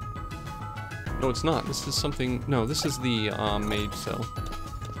 No, it's not. This is something... No, this is the mage cell.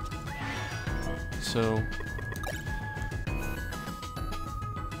 So...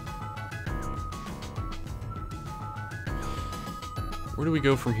 where do we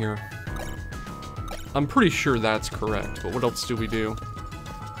go from here? I'm pretty sure that's correct, but what else do we do?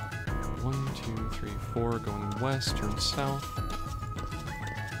 1, 2, 3, 4, going west, turn south.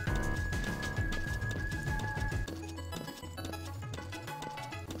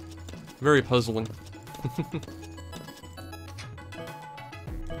 Very puzzling.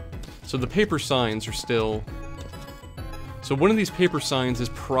 So the paper signs are still... So one of these paper signs is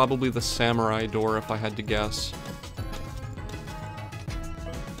probably the samurai door, if I had to guess.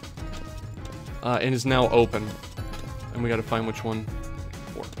 And is now open. And we gotta find which one.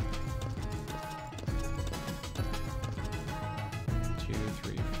 4. 1, 2,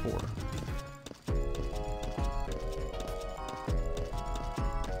 3,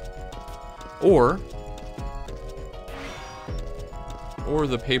 4. Or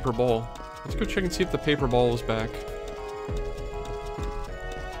the paper ball. Let's go check and see if the paper ball is back.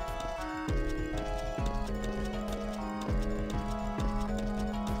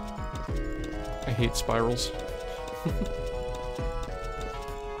 I hate spirals.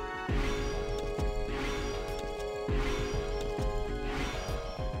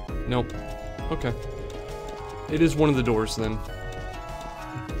 Nope. Okay. It is one of the doors then.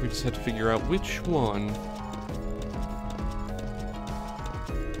 We just have to figure out which one.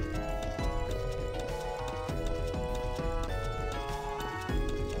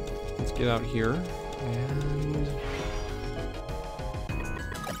 Let's get out here. And...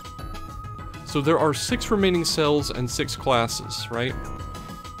 so there are 6 remaining cells and 6 classes, right?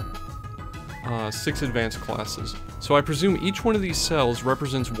 6 advanced classes. So I presume each one of these cells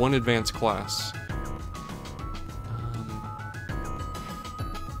represents 1 advanced class.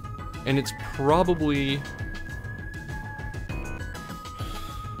 And it's probably...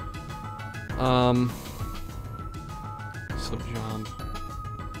 subjob.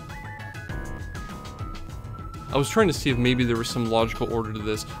 I was trying to see if maybe there was some logical order to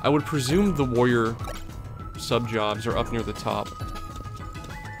this. I would presume the warrior subjobs are up near the top.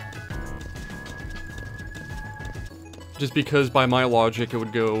 Just because by my logic it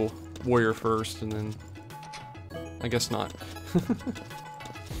would go warrior first and then... I guess not.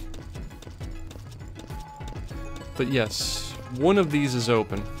 But yes, one of these is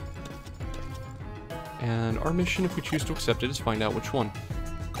open. And our mission, if we choose to accept it, is find out which one.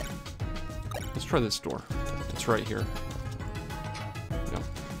 Let's try this door. It's right here. No.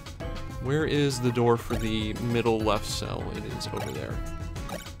 Where is the door for the middle left cell? It is over there.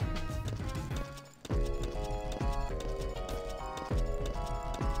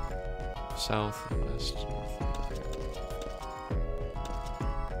 South, west, north.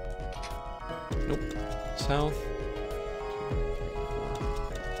 Nope. South.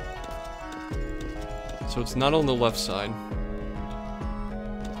 So it's not on the left side.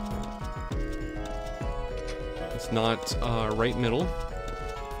 It's not right middle.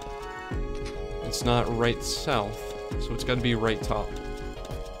 It's not right south. So it's got to be right top.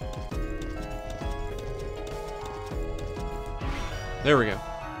 There we go.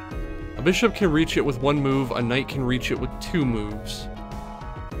 A bishop can reach it with one move, a knight can reach it with 2 moves.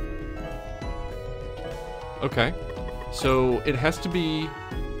 Okay. So it has to be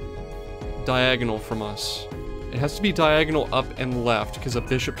diagonal from us. It has to be diagonal up and left, because a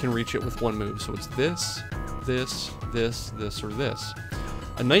bishop can reach it with 1 move. So it's this, this, this, this, or this.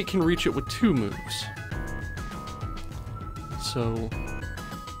 A knight can reach it with 2 moves. So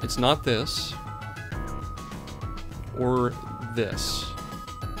it's not this, or this.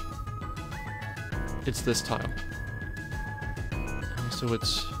 It's this tile. So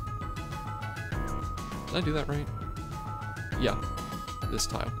it's... Did I do that right? Yeah, this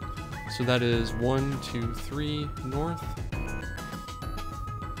tile. So that is 1, 2, 3 north.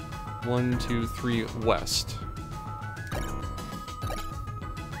 1, 2, 3 west.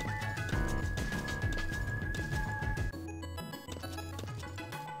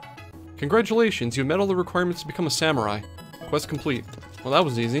 Congratulations, you met all the requirements to become a samurai. Quest complete. Well, that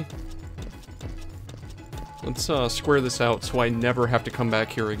was easy. Let's square this out so I never have to come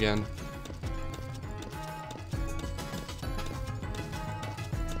back here again.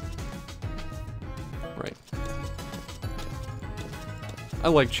 Right. I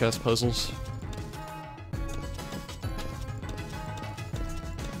like chess puzzles.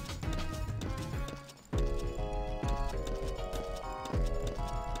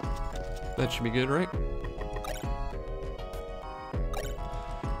 That should be good, right?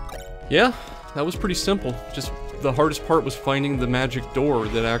 Yeah, that was pretty simple. Just the hardest part was finding the magic door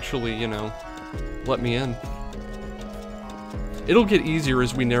that actually, you know, let me in. It'll get easier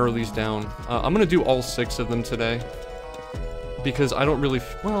as we narrow these down. I'm gonna do all 6 of them today. Because I don't really,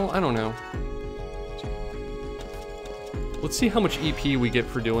 well, I don't know. Let's see how much EP we get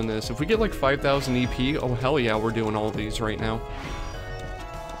for doing this. If we get like 5,000 EP, oh hell yeah, we're doing all these right now.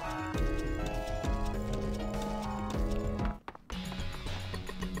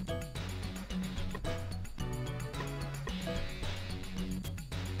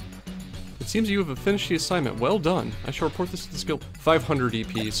 It seems you have finished the assignment. Well done. I shall report this to the guild. 500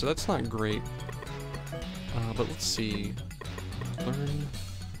 EP, so that's not great. But let's see. Learn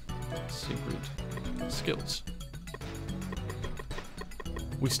secret skills.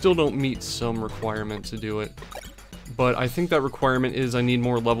 We still don't meet some requirement to do it. But I think that requirement is I need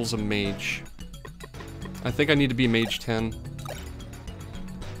more levels of mage. I think I need to be mage 10.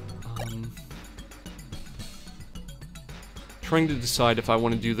 Trying to decide if I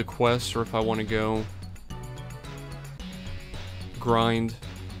want to do the quest or if I want to go grind.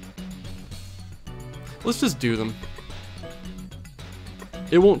 Let's just do them.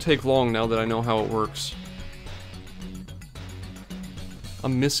 It won't take long now that I know how it works.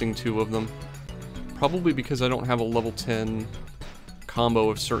 I'm missing 2 of them. Probably because I don't have a level 10 combo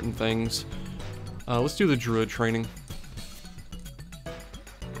of certain things. Let's do the druid training.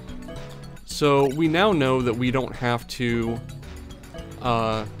 So we now know that we don't have to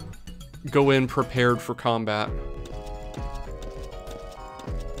go in prepared for combat.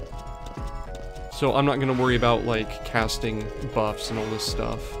 So I'm not going to worry about, like, casting buffs and all this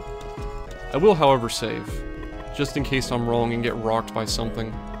stuff. I will, however, save. Just in case I'm wrong and get rocked by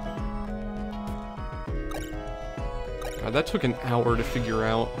something. God, that took an hour to figure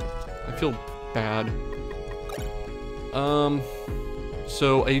out. I feel bad.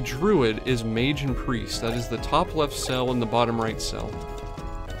 So a druid is mage and priest. That is the top left cell and the bottom right cell.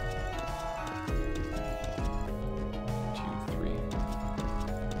 2, 3.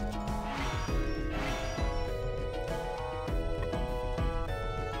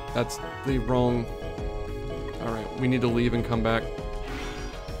 That's the wrong... Alright, we need to leave and come back.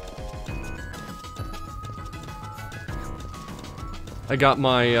 I got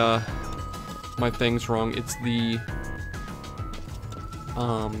my, my things wrong. It's the...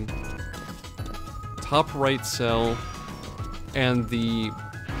 top right cell and the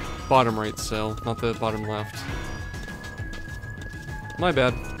bottom right cell, not the bottom left. My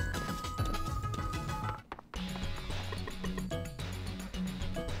bad.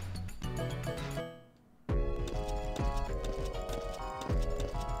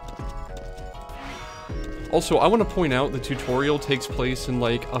 Also, I want to point out the tutorial takes place in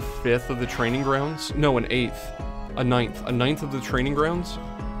like a 5th of the training grounds. No, an 8th. A 9th. A 9th of the training grounds.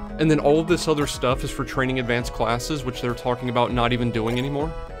 And then all of this other stuff is for training advanced classes, which they're talking about not even doing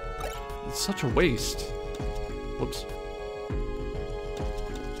anymore. It's such a waste. Whoops.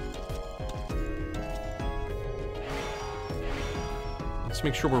 Let's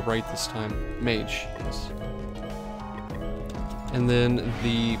make sure we're right this time. Mage. Yes. And then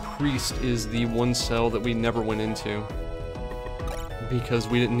the priest is the one cell that we never went into. Because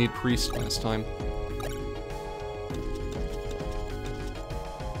we didn't need priest last time.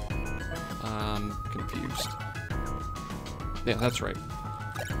 I'm confused. Yeah, that's right.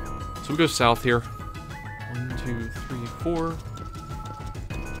 So we go south here. 1, 2, 3, 4.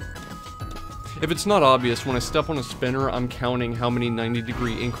 If it's not obvious, when I step on a spinner, I'm counting how many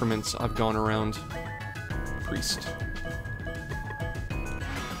 90-degree increments I've gone around priest.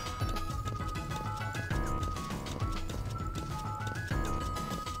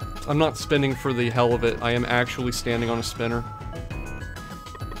 I'm not spinning for the hell of it. I am actually standing on a spinner.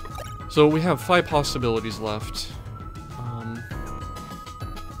 So we have 5 possibilities left.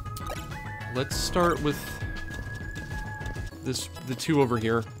 Let's start with the 2 over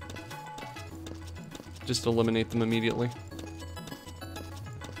here. Just eliminate them immediately.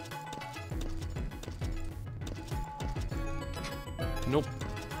 Nope.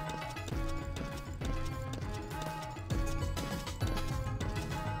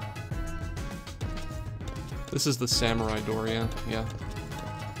 This is the samurai door, yeah. Yeah.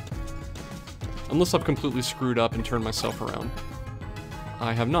 Unless I've completely screwed up and turned myself around.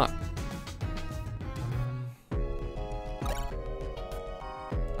 I have not.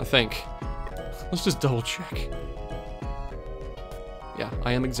 I think. Let's just double check. Yeah,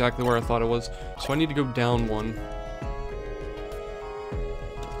 I am exactly where I thought I was. So I need to go down 1.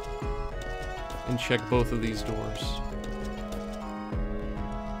 And check both of these doors.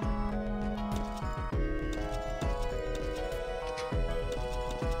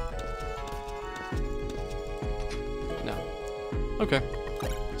 No. Okay.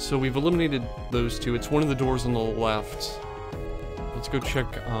 So we've eliminated those 2. It's one of the doors on the left. Let's go check,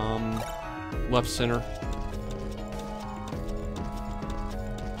 left center.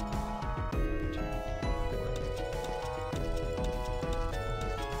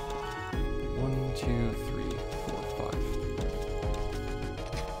 1, 2, 3, 4,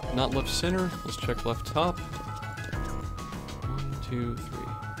 5. Not left center. Let's check left top. 1, 2, 3.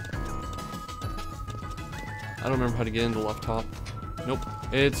 I don't remember how to get into left top. Nope.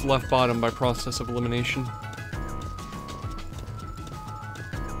 It's left bottom by process of elimination.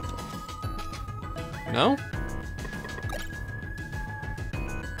 No?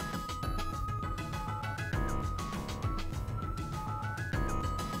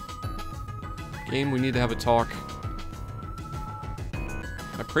 Game, we need to have a talk.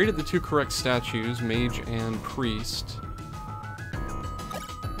 I prayed at the 2 correct statues, mage and priest.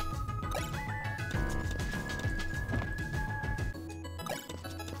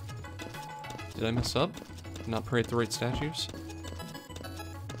 Did I mess up? Not pray at the right statues?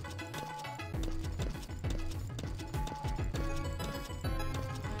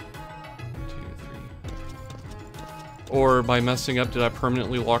 Or by messing up, did I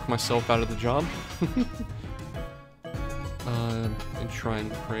permanently lock myself out of the job? And try and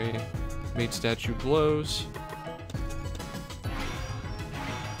pray. Made statue glows.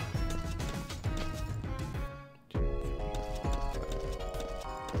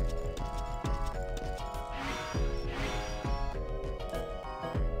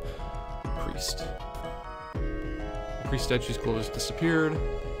 Priest. Priest statue's glow has disappeared.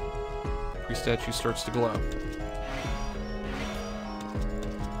 Priest statue starts to glow.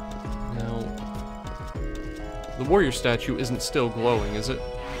 The warrior statue isn't still glowing, is it?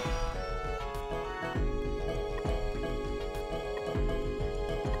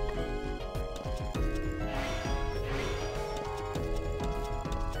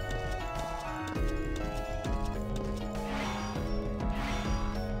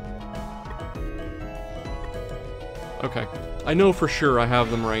 Okay. I know for sure I have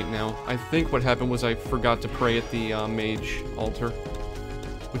them right now. I think what happened was I forgot to pray at the mage altar.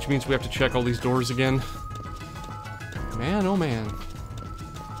 Which means we have to check all these doors again. Man, oh man.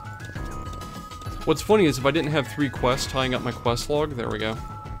 What's funny is if I didn't have 3 quests tying up my quest log, there we go.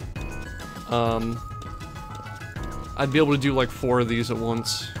 I'd be able to do like 4 of these at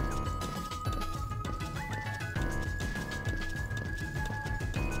once.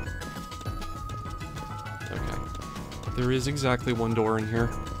 Okay. There is exactly 1 door in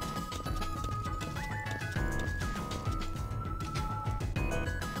here.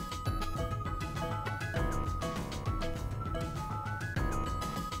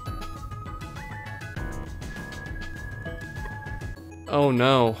 Oh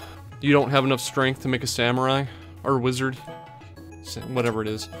no. You don't have enough strength to make a samurai? Or wizard? Whatever it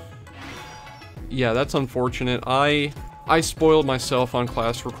is. Yeah, that's unfortunate. I spoiled myself on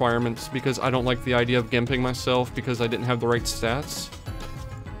class requirements because I don't like the idea of gimping myself because I didn't have the right stats.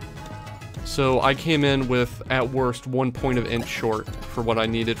 So I came in with, at worst, 1 point of int short for what I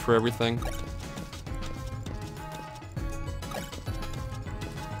needed for everything.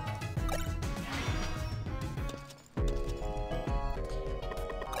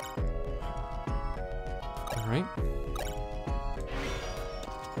 Alright.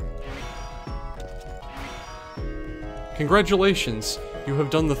 Congratulations! You have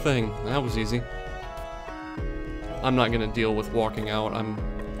done the thing. That was easy. I'm not gonna deal with walking out. I'm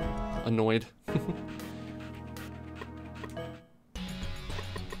annoyed.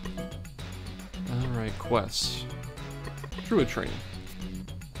 Alright, quests. Druid training.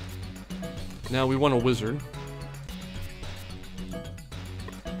 Now we want a wizard.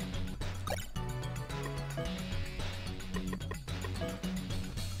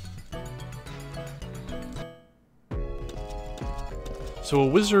 So a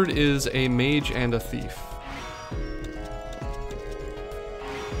wizard is a mage and a thief.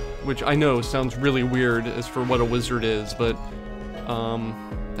 Which I know sounds really weird as for what a wizard is, but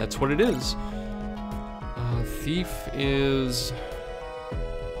that's what it is. Thief is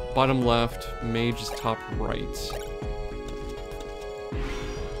bottom left, mage is top right.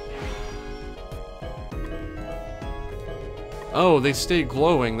 Oh, they stay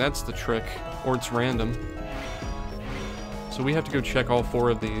glowing, that's the trick. Or it's random. So we have to go check all 4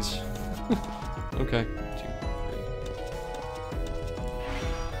 of these. Okay. 2, 3.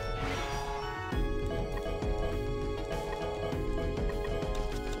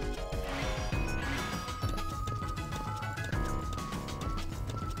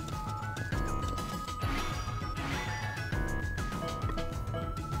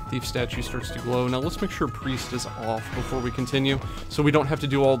 Thief statue starts to glow. Now let's make sure priest is off before we continue, so we don't have to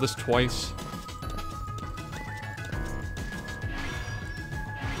do all this twice.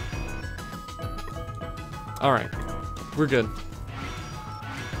 Alright, we're good.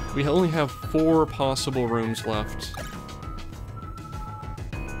 We only have 4 possible rooms left.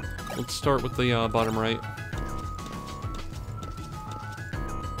 Let's start with the bottom right. 1,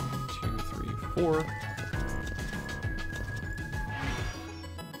 2, 3, 4.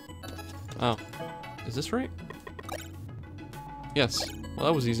 Oh, is this right? Yes, well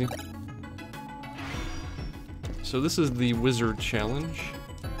that was easy. So this is the wizard challenge.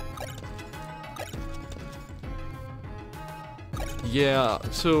 Yeah,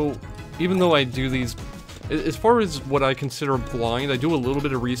 so even though I do these, as far as what I consider blind, I do a little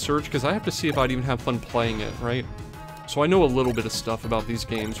bit of research because I have to see if I'd even have fun playing it, right? So I know a little bit of stuff about these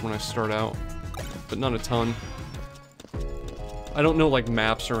games when I start out, but not a ton. I don't know like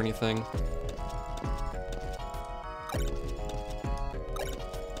maps or anything.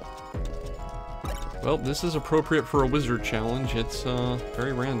 Well, this is appropriate for a wizard challenge. It's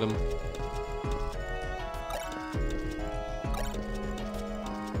very random.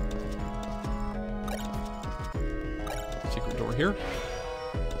 Secret door here.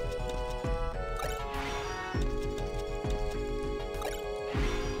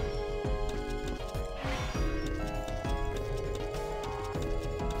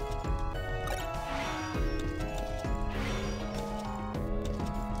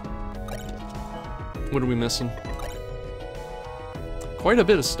 What are we missing? Quite a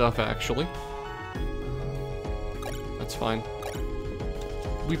bit of stuff, actually. That's fine.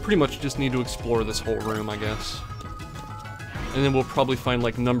 We pretty much just need to explore this whole room, I guess. And then we'll probably find,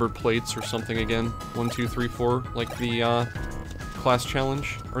 like, numbered plates or something again. 1, 2, 3, 4, like the, class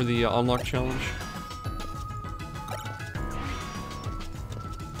challenge, or the unlock challenge.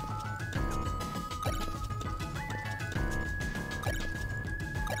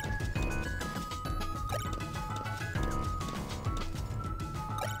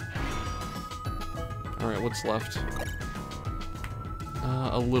 Alright, what's left?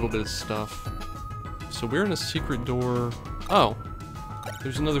 A little bit of stuff. So we're in a secret door. Oh,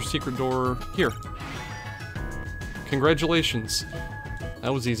 there's another secret door here. Congratulations.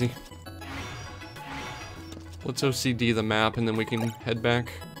 That was easy. Let's OCD the map and then we can head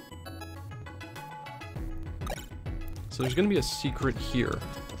back. So there's gonna be a secret here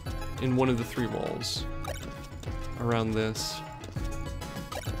in one of the 3 walls around this.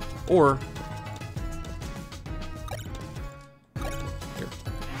 Or here.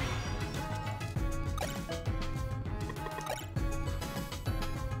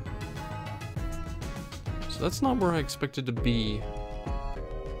 So that's not where I expected to be.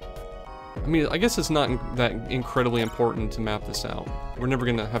 I mean, I guess it's not that incredibly important to map this out. We're never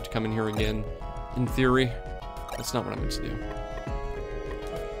gonna have to come in here again, in theory. That's not what I meant to do.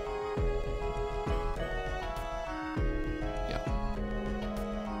 Yeah.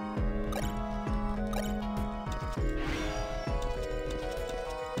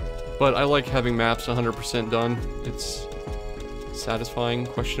 But I like having maps 100% done. It's satisfying,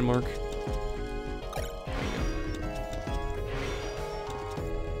 question mark.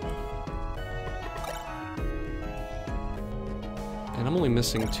 And I'm only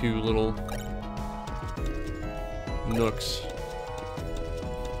missing 2 little nooks.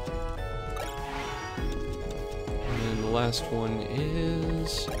 And then the last one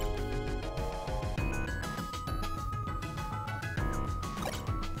is...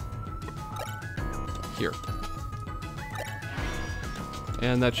 here.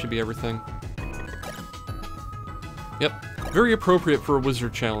 And that should be everything. Yep. Very appropriate for a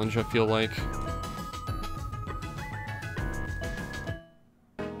wizard challenge, I feel like.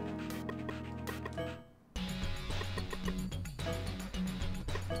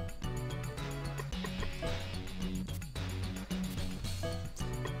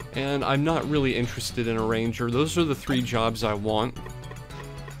 And I'm not really interested in a ranger. Those are the 3 jobs I want.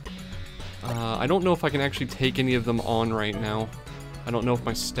 I don't know if I can actually take any of them on right now. I don't know if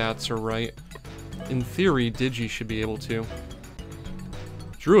my stats are right. In theory, Digi should be able to.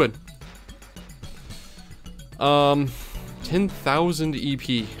 Druid. 10,000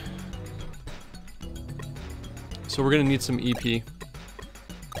 EP. So we're gonna need some EP.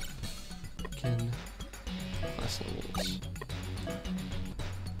 Again, class levels.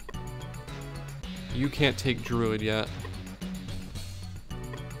 You can't take Druid yet.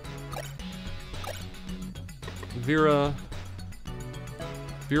 Vera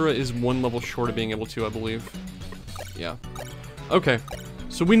is 1 level short of being able to, I believe. Yeah. Okay.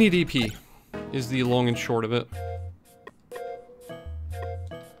 So we need EP, is the long and short of it.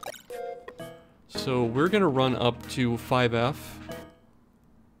 So we're gonna run up to 5F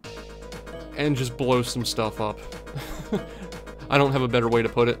and just blow some stuff up. I don't have a better way to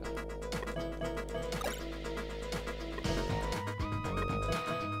put it.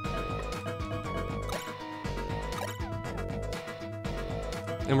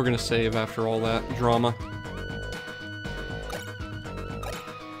 And we're gonna save after all that drama.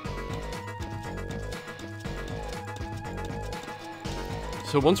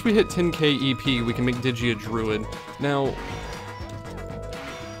 So once we hit 10k EP, we can make Digi a Druid. Now,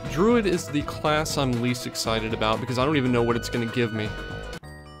 Druid is the class I'm least excited about because I don't even know what it's gonna give me.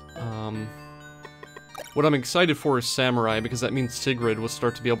 What I'm excited for is Samurai because that means Sigrid will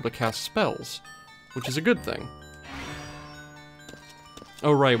start to be able to cast spells, which is a good thing.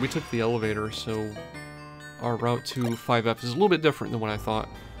 Oh right, we took the elevator, so our route to 5F is a little bit different than what I thought.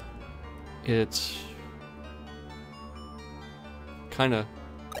 It's kind of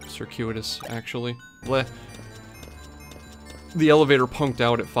circuitous, actually. Bleh. The elevator punked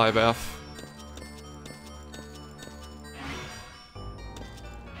out at 5F.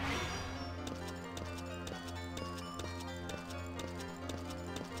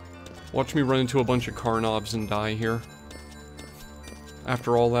 Watch me run into a bunch of Karnovs and die here.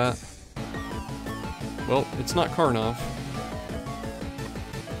 After all that. Well, it's not Karnov.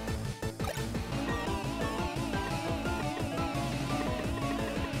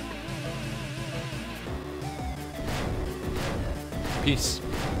 Peace.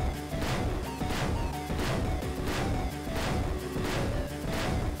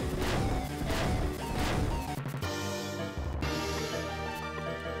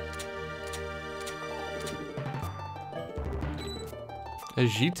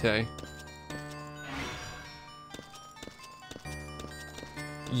 Agite.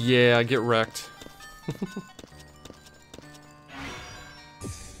 Yeah, get wrecked.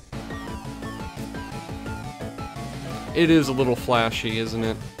 It is a little flashy, isn't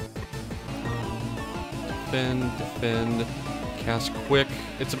it? Defend, defend, cast quick.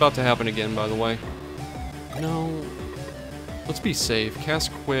 It's about to happen again, by the way. No. Let's be safe.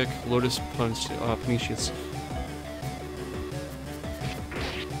 Cast quick, Lotus Punch, Pernicious.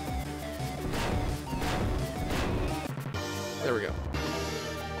 There we go.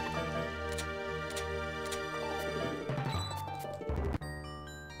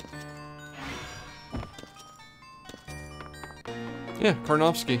 Yeah,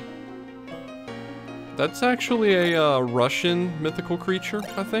 Karnovsky. That's actually a Russian mythical creature,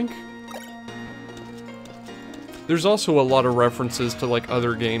 I think. There's also a lot of references to like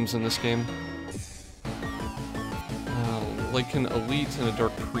other games in this game. Like an Elite and a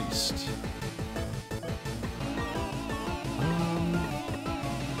Dark Priest.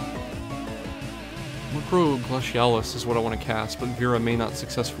 Micro Glacialis is what I want to cast, but Vera may not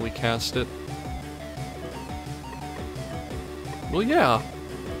successfully cast it. Well, yeah.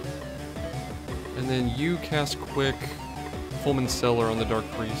 And then you cast quick Fulmin Cellar on the Dark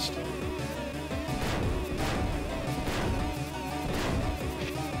Priest.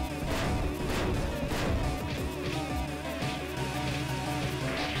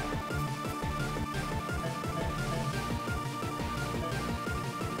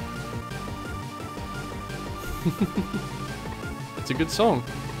 It's a good song.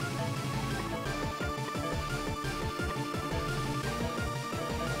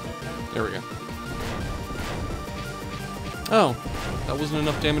 There we go. Oh, that wasn't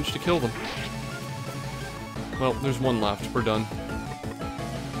enough damage to kill them. Well, there's one left. We're done.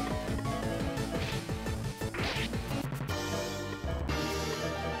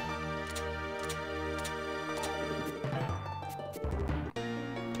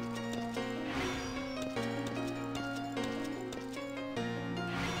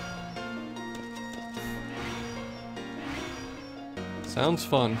 Sounds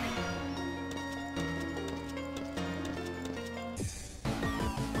fun.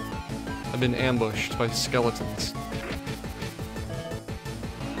 I've been ambushed by skeletons.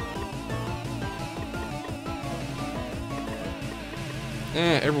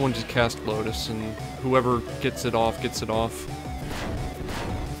 Everyone just cast Lotus, and whoever gets it off, gets it off.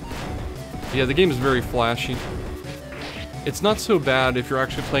 Yeah, the game is very flashy. It's not so bad if you're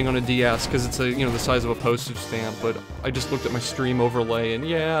actually playing on a DS, because it's the size of a postage stamp, but I just looked at my stream overlay, and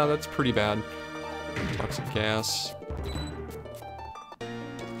yeah, that's pretty bad. Toxic gas.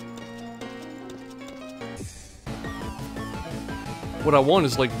 What I want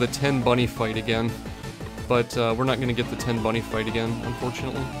is, like, the 10 bunny fight again, but we're not gonna get the 10 bunny fight again,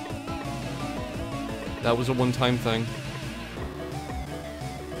 unfortunately. That was a one-time thing.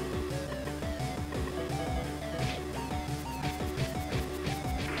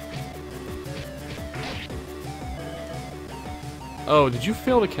 Oh, did you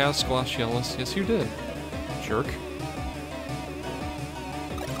fail to cast Glacialis? Yes, you did. Jerk. Did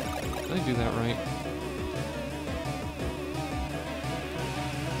I do that right?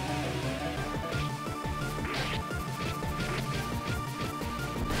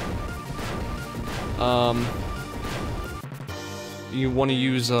 You want to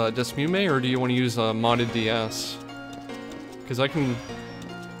use Desmume, or do you want to use modded DS? Because I can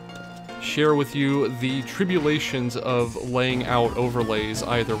share with you the tribulations of laying out overlays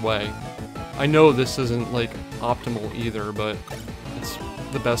either way. I know this isn't, like, optimal either, but it's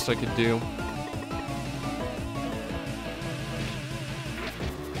the best I could do.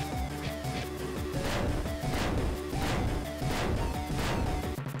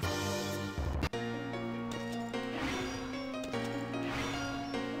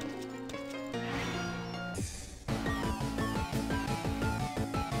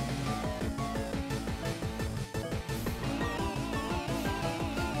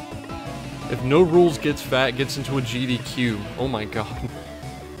 If no rules gets fat, gets into a GDQ. Oh my god.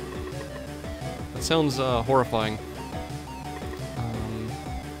 That sounds horrifying.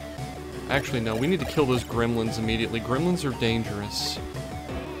 Actually, no, we need to kill those gremlins immediately. Gremlins are dangerous.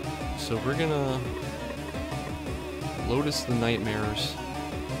 So we're gonna Lotus the Nightmares.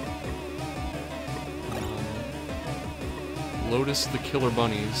 Lotus the Killer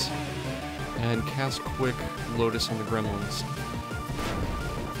Bunnies. And cast Quick Lotus on the gremlins.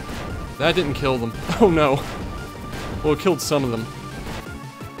 That didn't kill them. Oh no. Well, it killed some of them.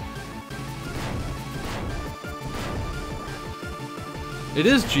 It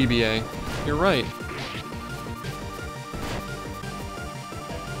is GBA. You're right.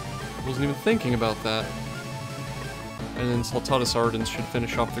 Wasn't even thinking about that. And then Saltatus Ardens should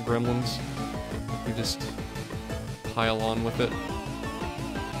finish off the gremlins. We just pile on with it.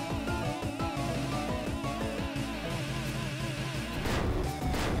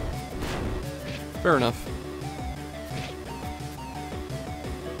 Fair enough.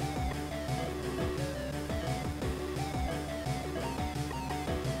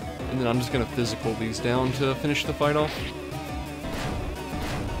 And then I'm just gonna physical these down to finish the fight off.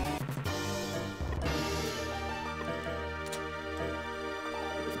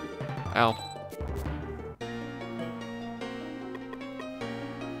 Ow.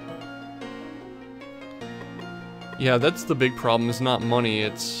 Yeah, that's the big problem, is not money,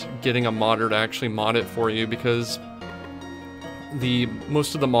 it's getting a modder to actually mod it for you, because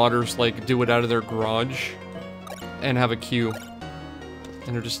most of the modders, like, do it out of their garage and have a queue.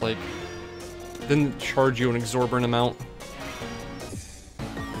 And they're just like, then charge you an exorbitant amount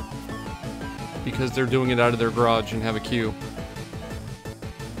because they're doing it out of their garage and have a queue.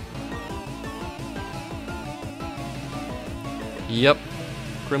 Yep.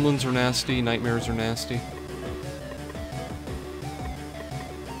 Gremlins are nasty, nightmares are nasty.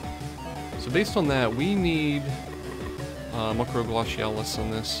 So based on that, we need Macroglacialis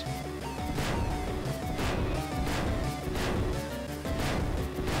on this.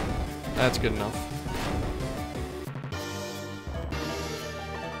 That's good enough.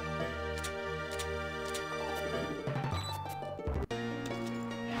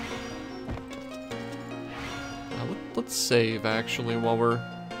 save, actually, while we're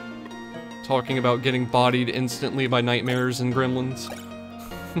talking about getting bodied instantly by nightmares and gremlins.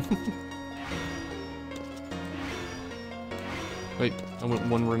 Wait, I went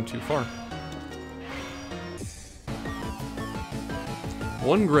one room too far.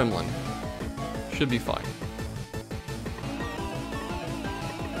 One gremlin. Should be fine.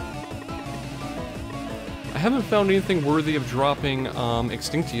 I haven't found anything worthy of dropping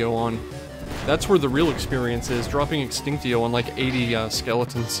Extinctio on. That's where the real experience is, dropping Extinctio on like 80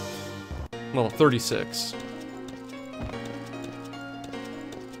 skeletons. Well, 36.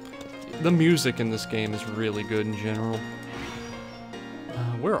 The music in this game is really good in general.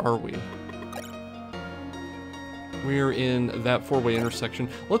 Where are we? We're in that four-way intersection.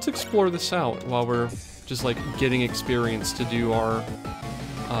 Let's explore this out while we're just like getting experience to do our,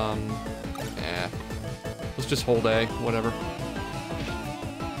 let's just hold A, whatever.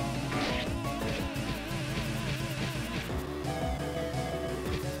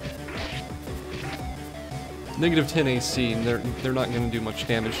 Negative 10 AC, and they're not going to do much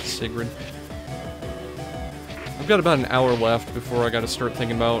damage to Sigrid. I've got about an hour left before I got to start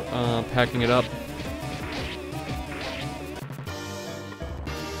thinking about packing it up.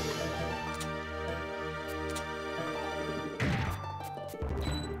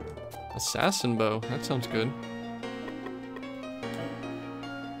 Assassin bow, that sounds good.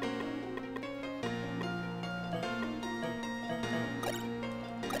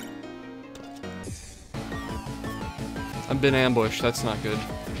 I've been ambushed, that's not good.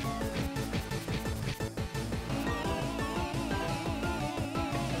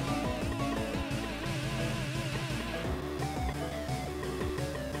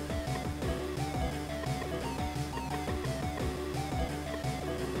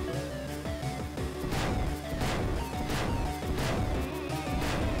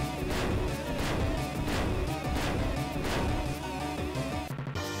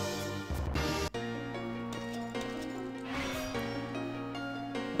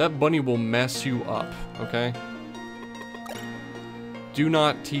 That bunny will mess you up, okay? Do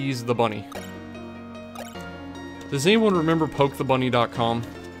not tease the bunny. Does anyone remember pokethebunny.com?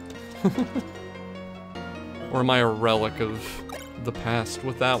 Or am I a relic of the past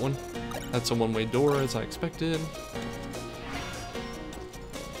with that one? That's a one-way door, as I expected.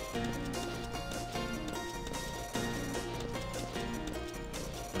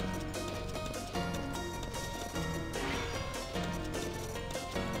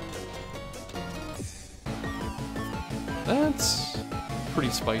 That's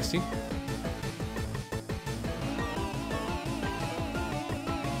pretty spicy.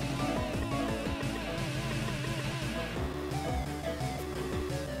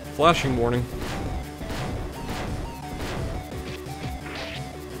 Flashing warning.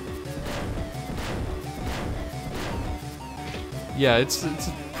 Yeah, it's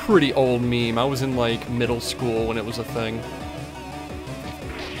a pretty old meme. I was in like middle school when it was a thing.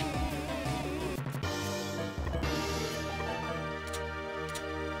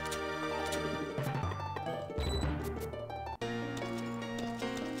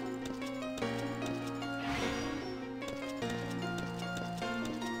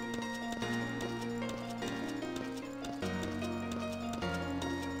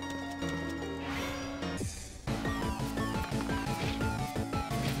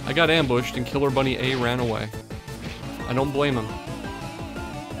 I got ambushed and Killer Bunny A ran away. I don't blame him.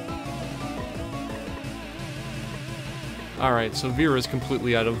 Alright, so Vera's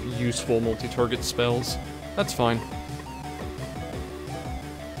completely out of useful multi-target spells. That's fine.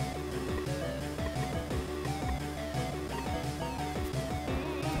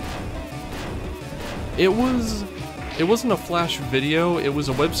 It wasn't a flash video, it was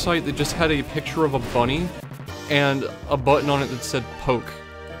a website that just had a picture of a bunny and a button on it that said poke.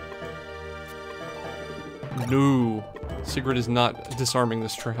 No, Sigrid is not disarming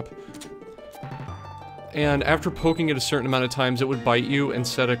this trap. And after poking it a certain amount of times, it would bite you and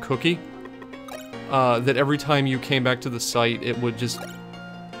set a cookie. That every time you came back to the site, it would just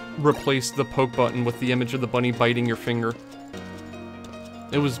replace the poke button with the image of the bunny biting your finger.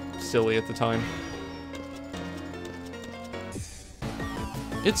 It was silly at the time.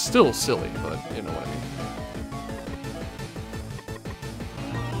 It's still silly, but you know what I mean.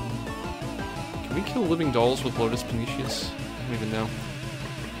 Can we kill living dolls with Lotus Panicius? I don't even know.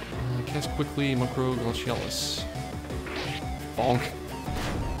 Cast quickly, Macro Glacialis. Bonk.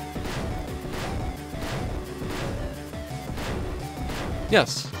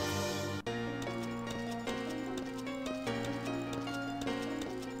 Yes.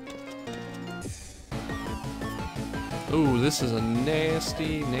 Oh, this is a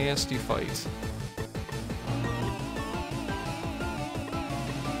nasty, nasty fight.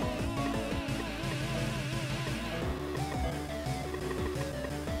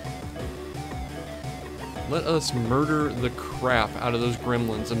 Let us murder the crap out of those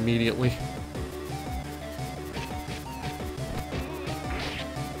gremlins immediately.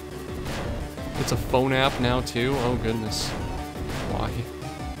 It's a phone app now too? Oh goodness. Why?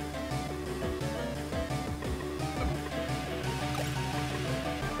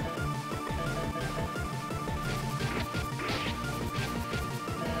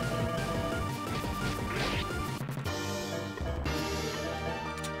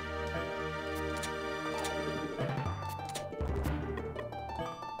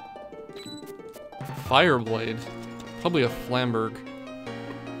 Fireblade. Probably a Flamberg.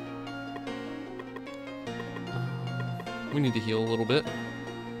 We need to heal a little bit.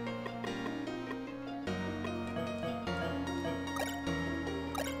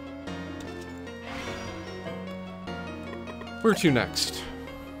 Where to next?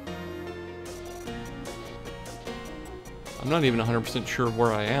 I'm not even 100% sure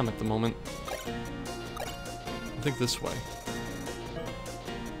where I am at the moment. I think this way.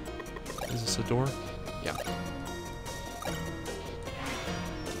 Is this a door? Yeah.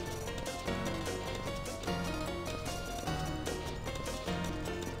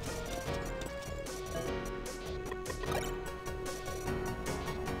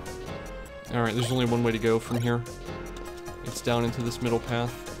 Alright, there's only one way to go from here. It's down into this middle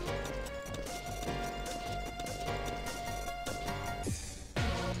path.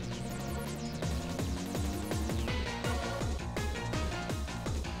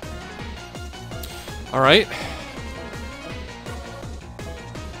 Alright.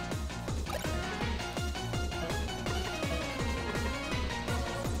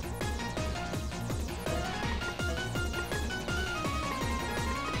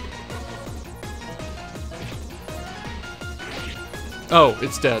 Oh,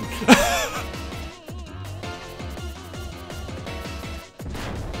 it's dead.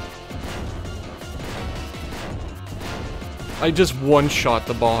 I just one-shot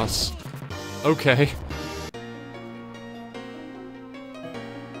the boss. Okay.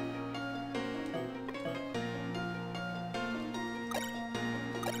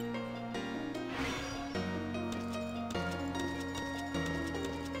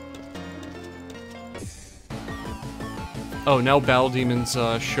 Oh, now battle demons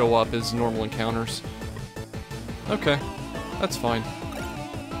show up as normal encounters. Okay, that's fine.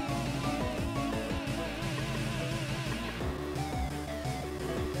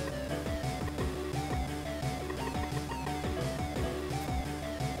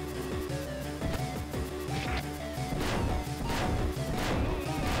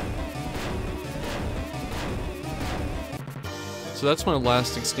 So that's my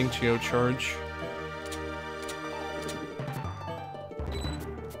last Extinctio charge.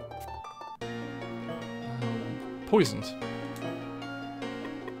 Poisoned.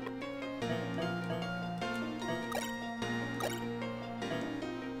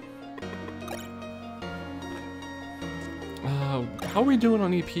 How are we doing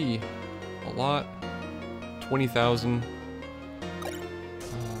on EP? A lot. 20,000.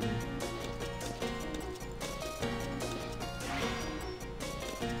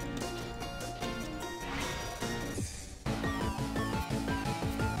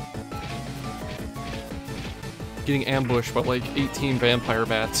 Getting ambushed by like 18 vampire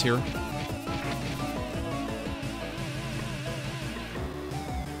bats here.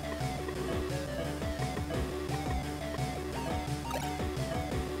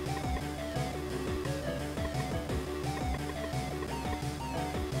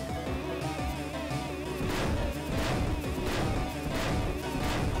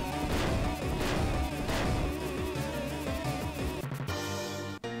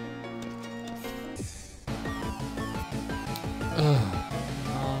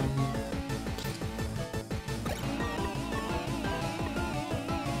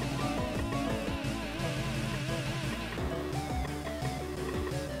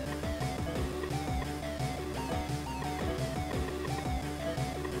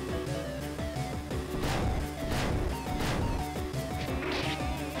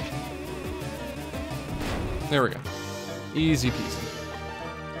 There we go. Easy peasy.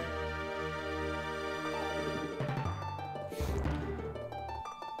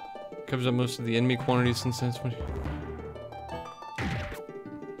 Covers up most of the enemy quantity since that's what...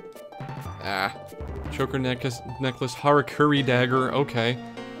 Ah. Choker necklace, Harakiri dagger, okay.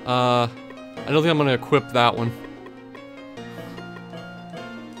 I don't think I'm gonna equip that one.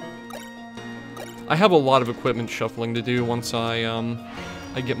 I have a lot of equipment shuffling to do once I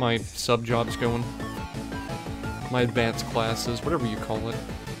get my sub-jobs going. My advanced classes, whatever you call it.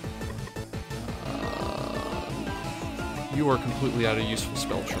 You are completely out of useful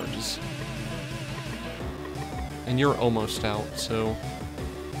spell charges. And you're almost out, so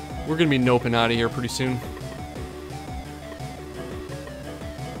we're gonna be noping out of here pretty soon.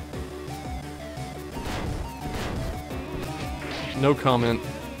 No comment.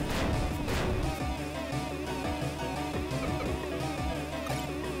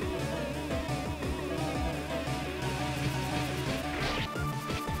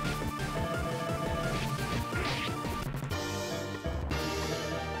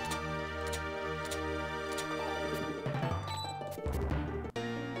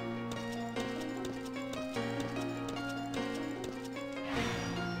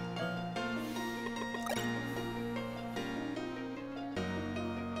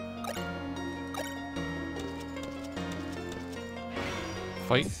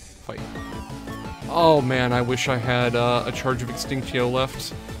 Fight, fight. Oh man, I wish I had a charge of Extinctio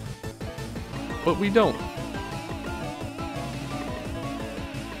left. But we don't.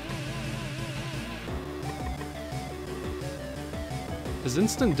 Does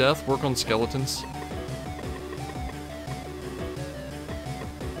instant death work on skeletons?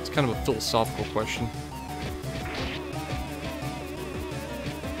 It's kind of a philosophical question.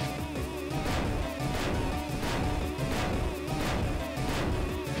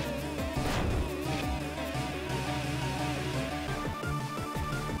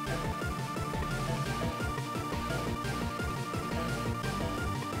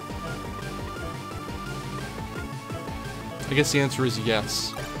 I guess the answer is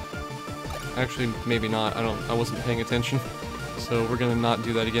yes. Actually, maybe not. I wasn't paying attention. So we're gonna not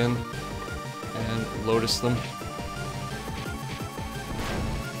do that again. And Lotus them.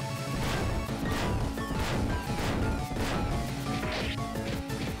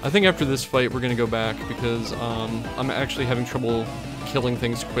 I think after this fight we're gonna go back because I'm actually having trouble killing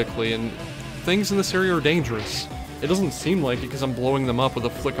things quickly, and things in this area are dangerous. It doesn't seem like it because I'm blowing them up with a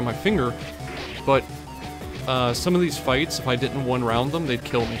flick of my finger, but some of these fights, if I didn't one-round them, they'd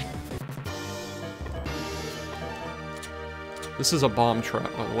kill me. This is a bomb trap,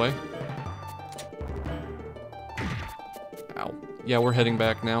 by the way. Ow. Yeah, we're heading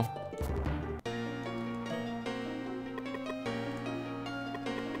back now.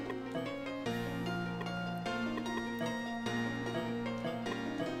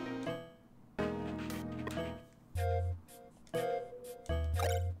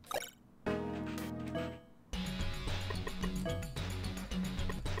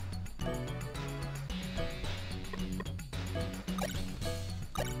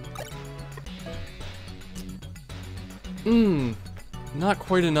 Not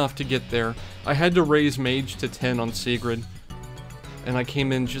quite enough to get there. I had to raise Mage to 10 on Sigrid, and I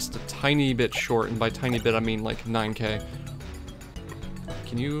came in just a tiny bit short, and by tiny bit I mean like 9k.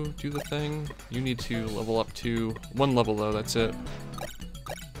 Can you do the thing? You need to level up to 1 level though, that's it.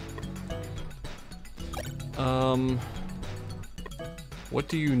 What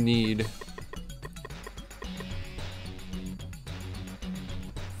do you need?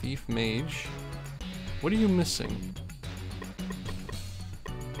 Thief Mage. What are you missing?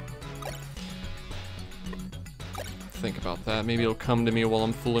 Think about that. Maybe it'll come to me while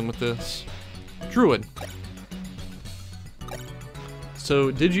I'm fooling with this. Druid.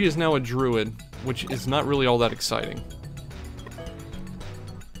 So Digi is now a druid, which is not really all that exciting.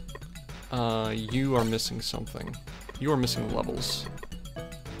 You are missing something. You are missing levels.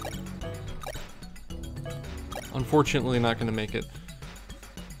 Unfortunately, not gonna make it.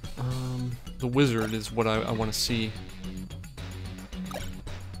 The wizard is what I want to see.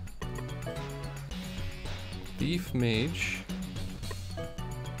 Thief Mage.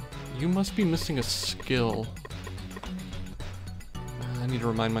 You must be missing a skill. I need to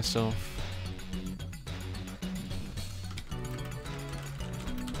remind myself.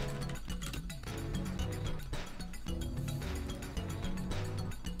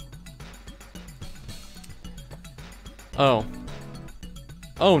 Oh.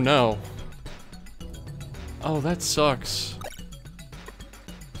 Oh no. Oh, that sucks.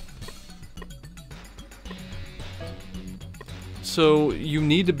 So, you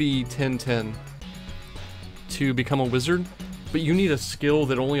need to be 10-10 to become a wizard, but you need a skill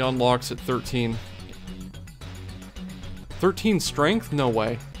that only unlocks at 13. 13 strength? No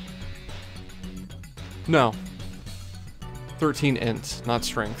way. No. 13 int, not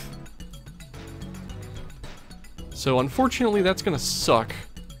strength. So, unfortunately, that's gonna suck.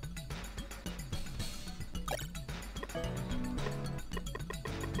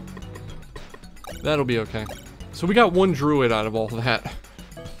 That'll be okay. So we got 1 druid out of all that.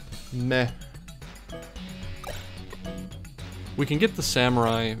 Meh. We can get the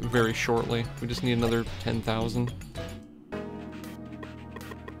samurai very shortly. We just need another 10,000.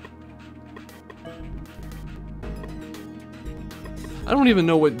 I don't even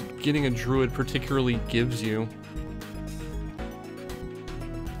know what getting a druid particularly gives you.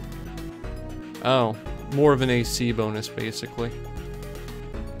 Oh, more of an AC bonus, basically.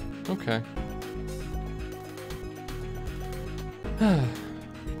 Okay.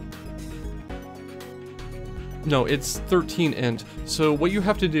 No, it's 13 int. So what you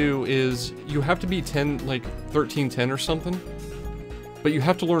have to do is, you have to be 10, like 1310 or something. But you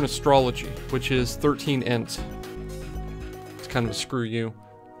have to learn astrology, which is 13 int. It's kind of a screw you.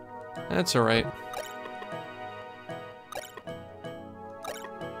 That's alright.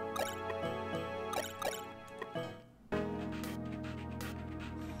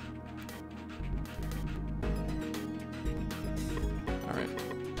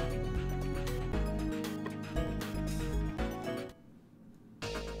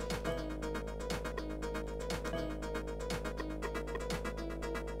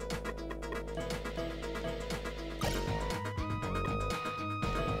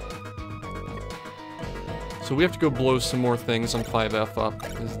 So we have to go blow some more things on 5F up,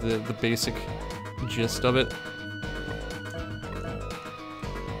 is the basic gist of it.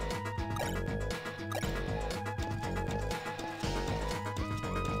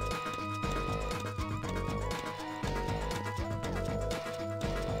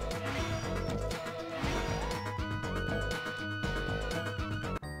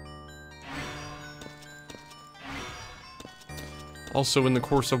 Also, in the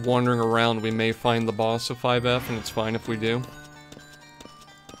course of wandering around, we may find the boss of 5F, and it's fine if we do.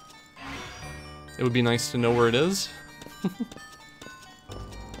 It would be nice to know where it is.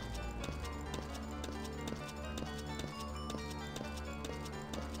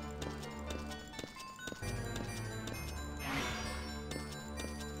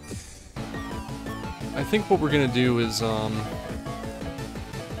 I think what we're gonna do is,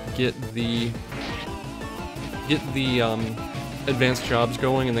 get the advanced jobs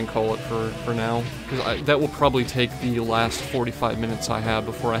going and then call it for now, because that will probably take the last 45 minutes I have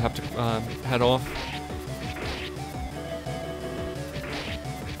before I have to head off.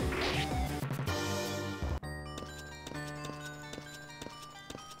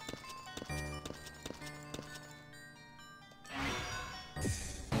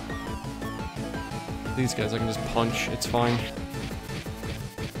 These guys I can just punch, it's fine.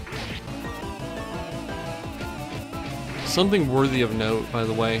 Something worthy of note, by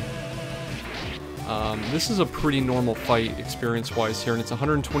the way. This is a pretty normal fight, experience-wise here, and it's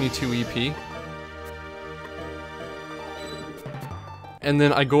 122 EP. And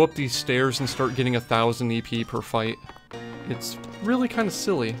then I go up these stairs and start getting 1,000 EP per fight. It's really kind of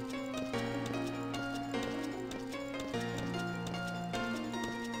silly.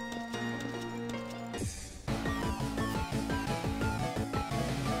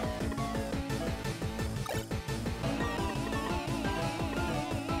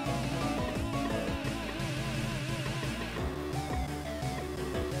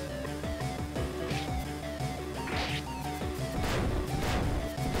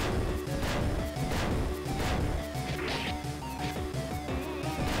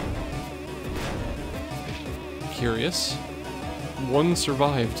 Curious. One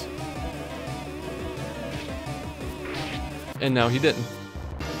survived. And now he didn't.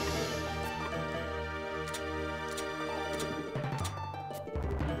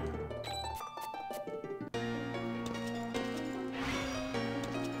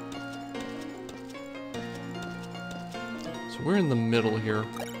 So we're in the middle here.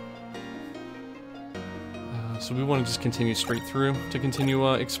 So we want to just continue straight through to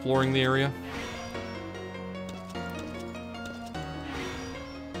continue exploring the area.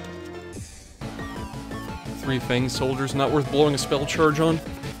 Three Fang soldiers, not worth blowing a spell charge on.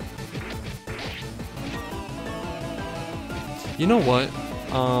 You know what?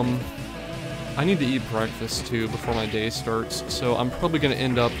 I need to eat breakfast too before my day starts, so I'm probably gonna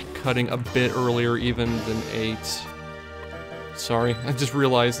end up cutting a bit earlier even than 8. Sorry, I just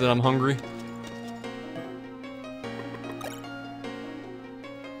realized that I'm hungry.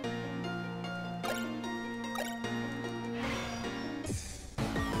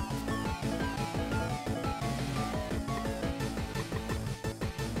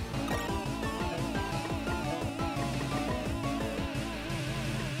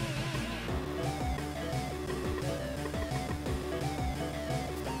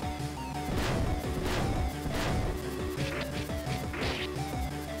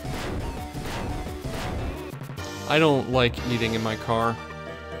 I don't like eating in my car.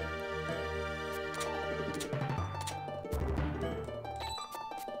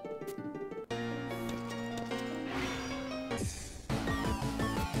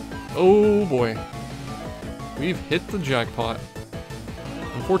 Oh boy. We've hit the jackpot.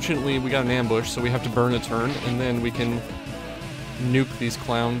 Unfortunately, we got an ambush, so we have to burn a turn, and then we can nuke these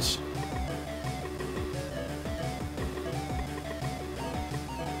clowns.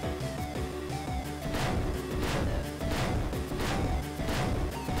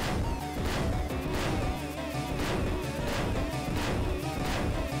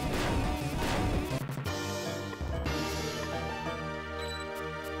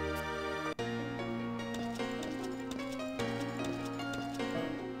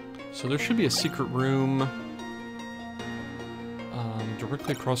 So there should be a secret room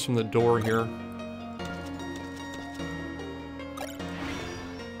directly across from the door here.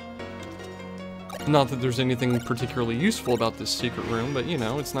 Not that there's anything particularly useful about this secret room, but you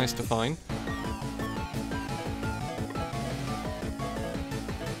know, it's nice to find.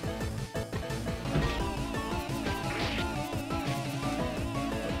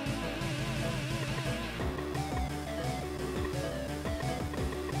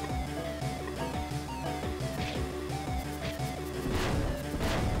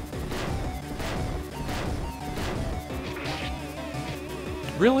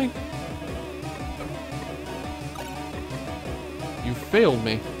 Really? You failed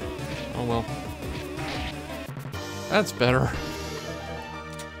me. Oh well. That's better.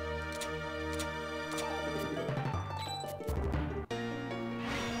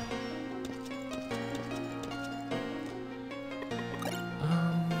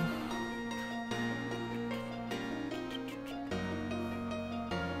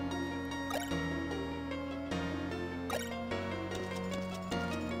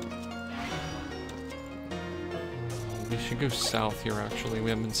 We should go south here, actually. We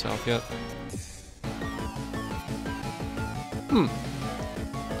haven't been south yet.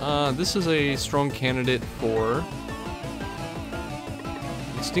 This is a strong candidate for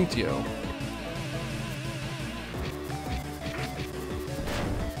Instinctio.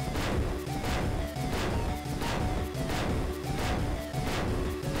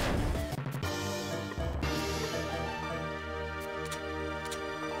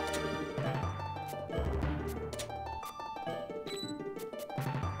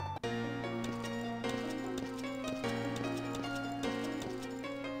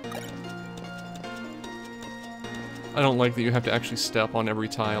 I don't like that you have to actually step on every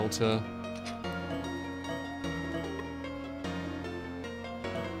tile to...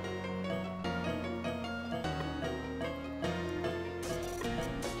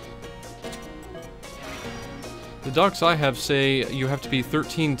 The docs I have say you have to be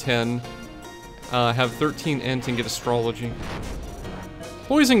 1310, have 13 int and get astrology.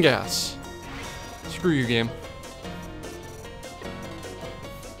 Poison gas! Screw you, game.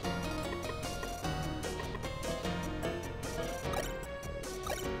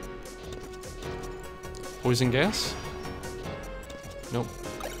 Poison gas? Nope.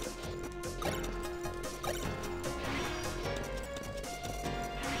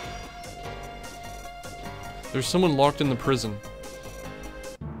 There's someone locked in the prison.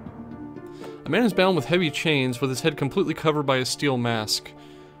 A man is bound with heavy chains with his head completely covered by a steel mask.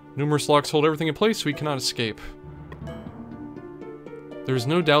 Numerous locks hold everything in place so he cannot escape. There is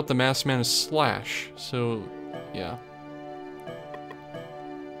no doubt the masked man is Slash, so yeah.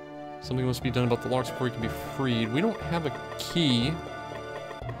 Something must be done about the locks before he can be freed. We don't have a key,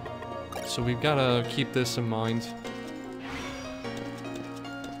 so we've got to keep this in mind.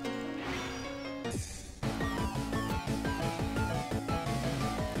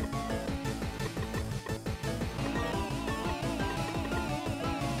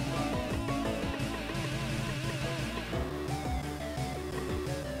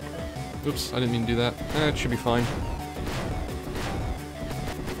 Oops, I didn't mean to do that. It should be fine.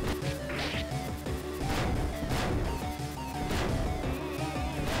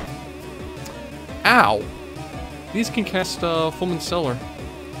 Ow! These can cast Fulmin Cellar.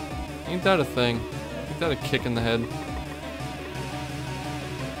 Ain't that a thing? Ain't that a kick in the head?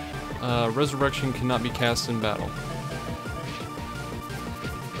 Resurrection cannot be cast in battle.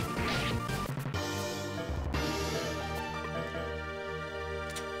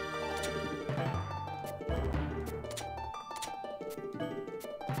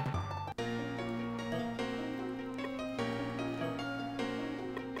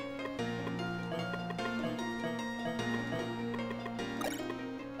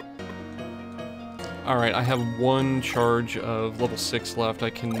 Alright, I have one charge of level 6 left. I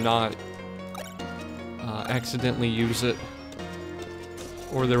cannot accidentally use it,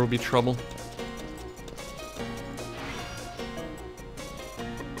 or there will be trouble.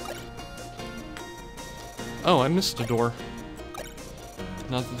 Oh, I missed a door.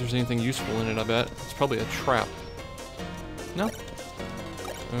 Not that there's anything useful in it, I bet. It's probably a trap. No?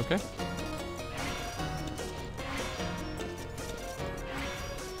 Okay.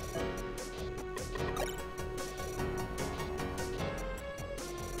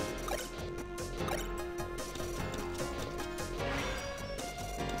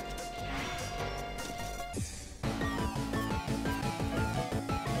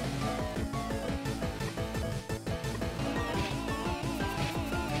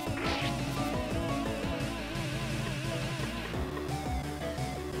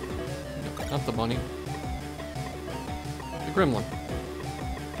 Not the bunny. The gremlin.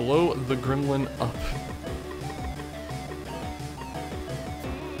 Blow the gremlin up.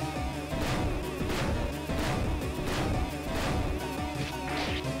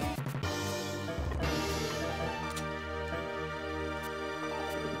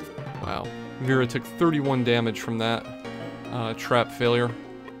 Wow. Vera took 31 damage from that trap failure.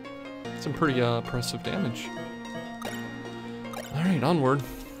 Some pretty impressive damage. Alright, onward.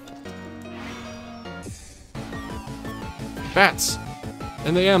 Bats!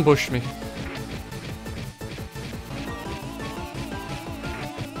 And they ambushed me.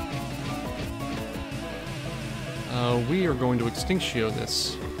 We are going to Extinctio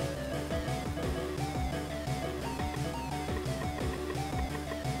this.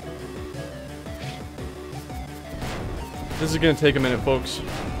 This is gonna take a minute, folks.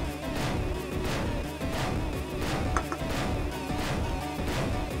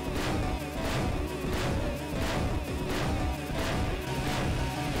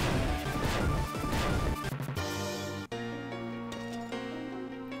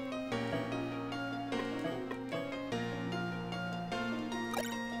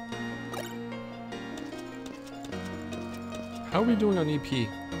 How are we doing on EP?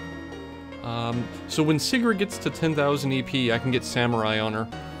 So when Sigrid gets to 10,000 EP, I can get Samurai on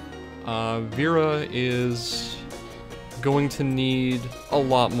her. Vera is going to need a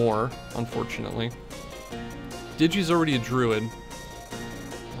lot more, unfortunately. Digi's already a druid.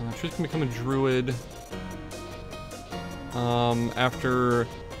 She's gonna become a druid after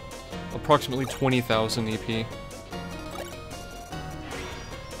approximately 20,000 EP.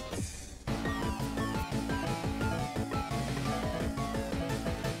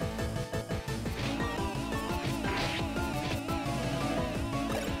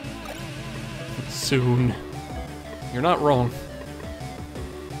 Soon. You're not wrong.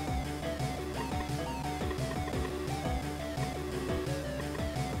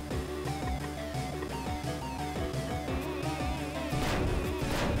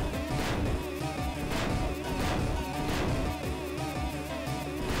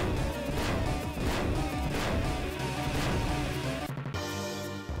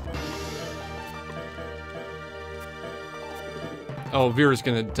 Oh, Vera's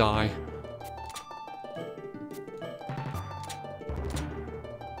gonna die.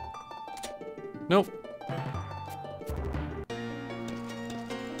 Nope.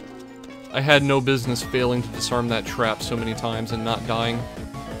 I had no business failing to disarm that trap so many times and not dying.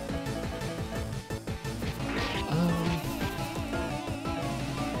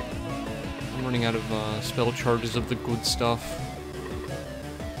 I'm running out of spell charges of the good stuff.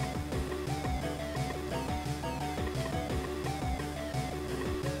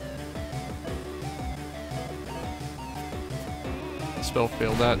 The spell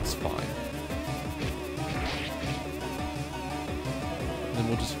failed, that's fine.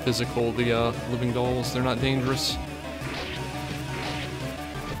 We'll just physical the living dolls. They're not dangerous.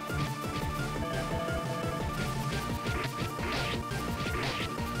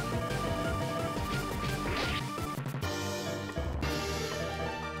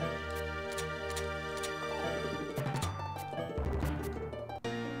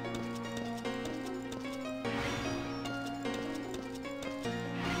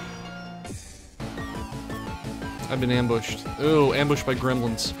 I've been ambushed. Ooh, ambushed by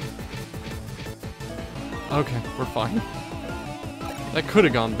gremlins. Okay, we're fine. That could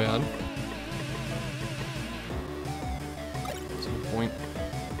have gone bad. That's no point.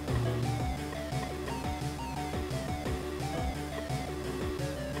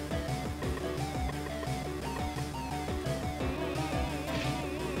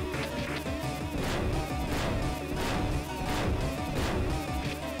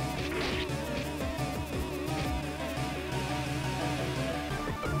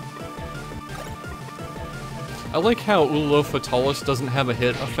 I like how Ulo Fatalis doesn't have a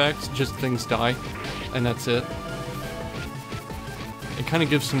hit effect, just things die, and that's it. It kind of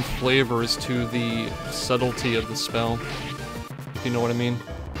gives some flavors to the subtlety of the spell, if you know what I mean.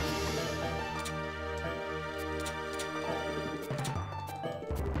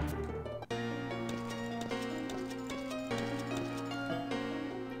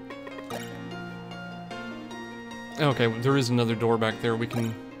 Okay, there is another door back there we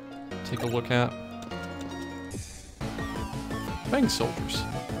can take a look at. Fang soldiers.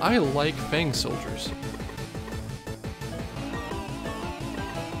 I like Fang soldiers.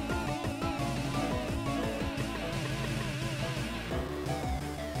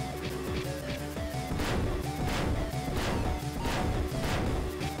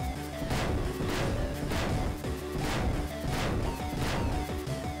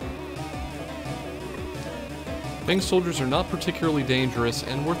 Fang soldiers are not particularly dangerous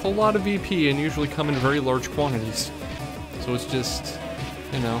and worth a lot of EP and usually come in very large quantities. So it's just,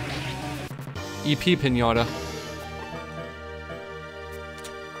 you know, EP pinata.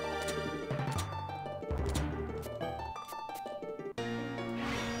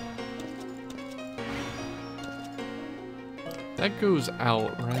 That goes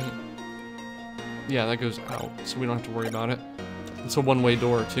out, right? Yeah, that goes out, so we don't have to worry about it. It's a one-way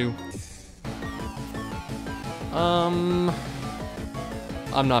door, too.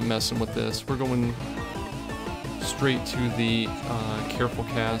 I'm not messing with this. We're going straight to the careful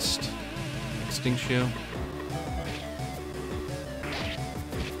cast Extinctio.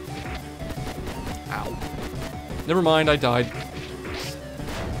 Ow. Never mind, I died.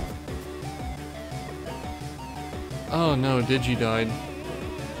 Oh no, Digi died.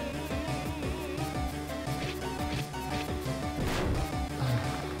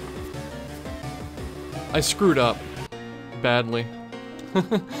 I screwed up. Badly.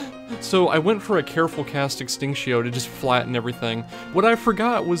 So I went for a careful cast Extinctio to just flatten everything. What I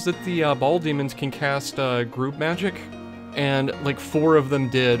forgot was that the ball demons can cast group magic, and like 4 of them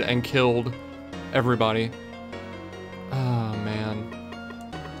did and killed everybody. Oh man.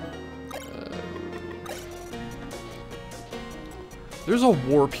 There's a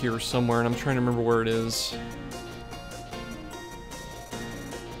warp here somewhere and I'm trying to remember where it is.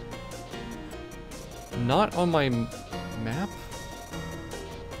 Not on my map?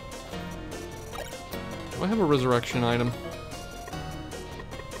 Do I have a resurrection item?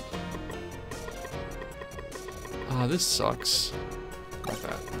 Ah, this sucks. Not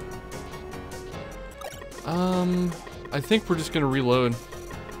that. I think we're just gonna reload.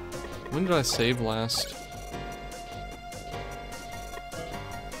 When did I save last?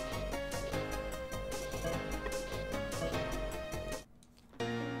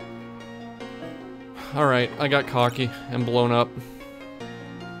 Alright, I got cocky and blown up.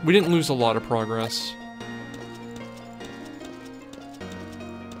 We didn't lose a lot of progress.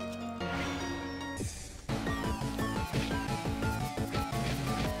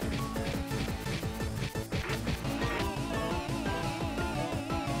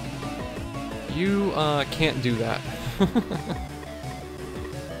 You, can't do that.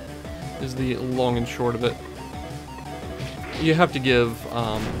 Is the long and short of it. You have to give,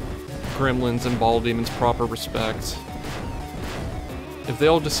 gremlins and ball demons proper respect. If they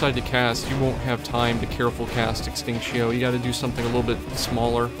all decide to cast, you won't have time to careful cast Extinctio. You gotta do something a little bit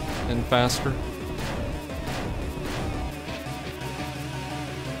smaller and faster.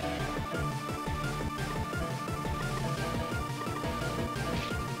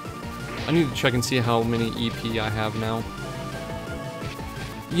 I need to check and see how many EP I have now.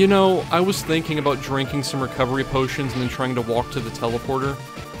 You know, I was thinking about drinking some recovery potions and then trying to walk to the teleporter.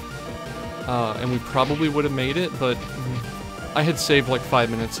 And we probably would have made it, but I had saved like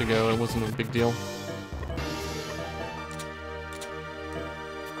 5 minutes ago. It wasn't a big deal.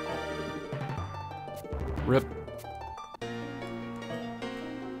 Rip.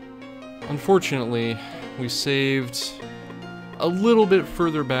 Unfortunately, we saved a little bit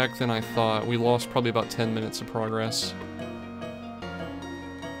further back than I thought. We lost probably about 10 minutes of progress.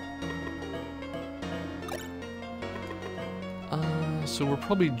 So we're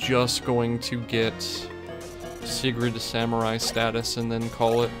probably just going to get Sigrid Samurai status and then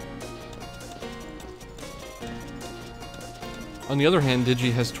call it. On the other hand,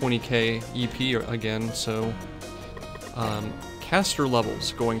 Digi has 20k EP again, so caster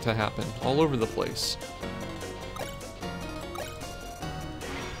levels going to happen all over the place.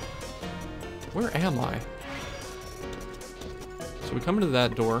 Where am I? So we come into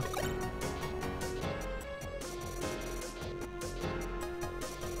that door.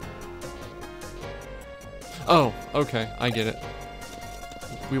 Oh, okay, I get it.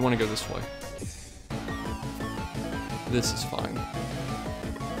 We want to go this way. This is fine.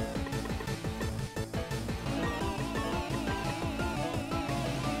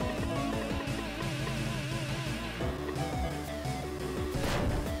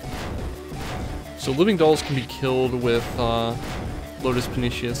 So living dolls can be killed with Lotus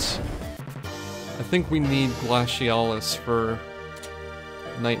Pernicious. I think we need Glacialis for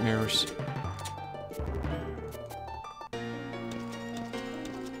nightmares.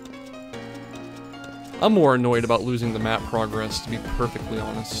 I'm more annoyed about losing the map progress, to be perfectly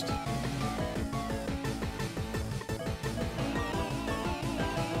honest.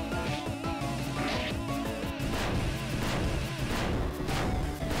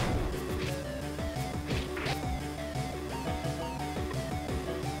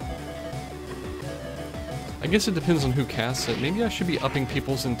 I guess it depends on who casts it. Maybe I should be upping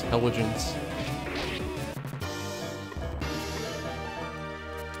people's intelligence.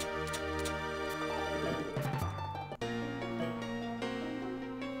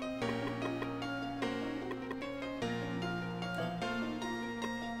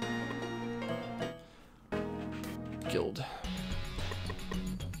 Guild.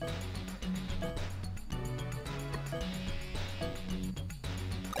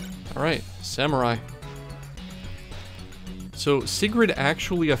 Alright, Samurai. So, Sigrid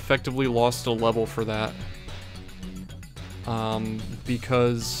actually effectively lost a level for that.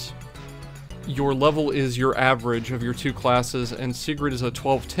 Because your level is your average of your two classes, and Sigrid is a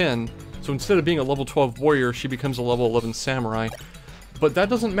 12-10. So instead of being a level 12 warrior, she becomes a level 11 samurai. But that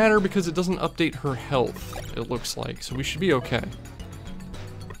doesn't matter because it doesn't update her health, it looks like. So we should be okay.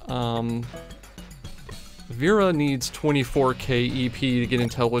 Vera needs 24k EP to get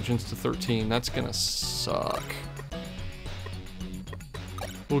intelligence to 13. That's gonna suck.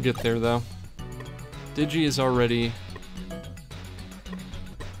 We'll get there, though. Digi is already...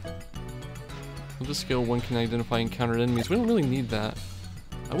 With the skill, one can identify encountered enemies. We don't really need that.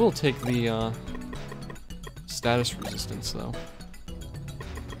 I will take the, status resistance, though.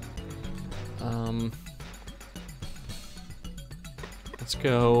 Let's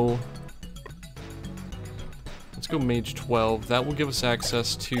go... Let's go Mage 12. That will give us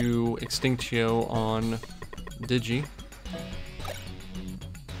access to Extinctio on Digi.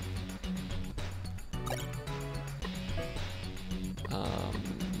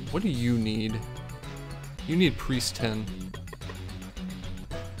 What do you need? You need Priest 10.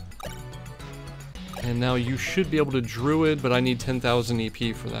 And now you should be able to Druid, but I need 10,000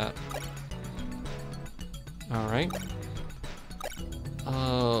 EP for that. Alright.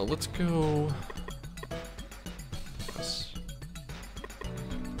 Let's go...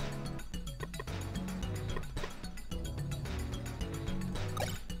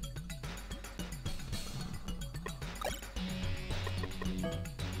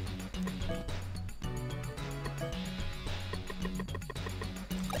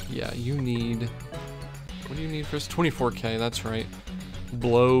 Yeah, you need... What do you need for this? 24k, that's right.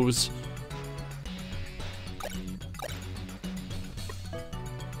 Blows.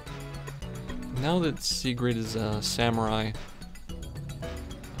 Now that Sigrid is a samurai,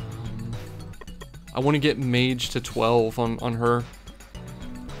 I want to get Mage to 12 on her.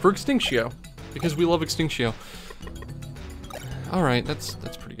 For Extinctio, because we love Extinctio. Alright, that's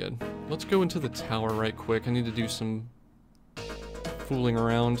pretty good. Let's go into the tower right quick. I need to do some fooling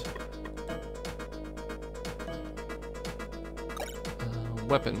around.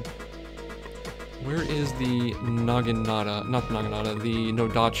 Weapon. Where is the Naginata? Not the Naginata, the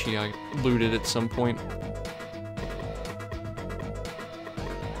Nodachi I looted at some point.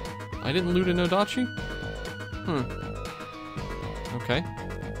 I didn't loot a Nodachi? Okay.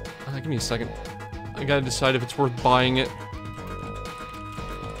 Give me a second. I gotta decide if it's worth buying it.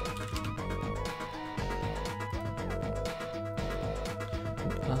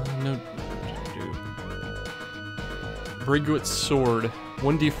 Briguet's sword,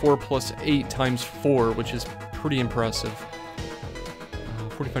 1d4 plus 8 times 4, which is pretty impressive.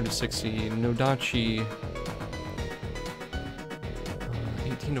 45 to 60, Nodachi,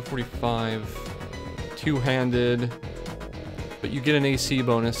 18 to 45, two-handed, but you get an AC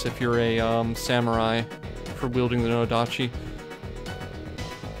bonus if you're a samurai for wielding the Nodachi.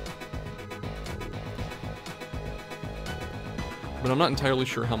 But I'm not entirely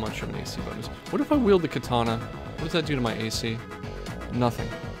sure how much of an AC bonus. What if I wield the katana? What does that do to my AC? Nothing.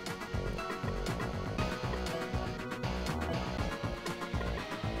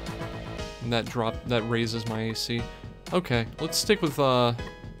 And that raises my AC. Okay, let's stick with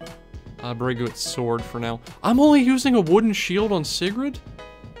Briguet's sword for now. I'm only using a wooden shield on Sigrid?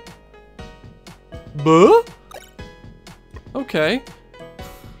 Buh? Okay.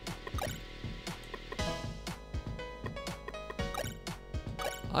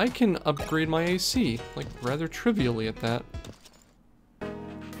 I can upgrade my AC, like, rather trivially at that.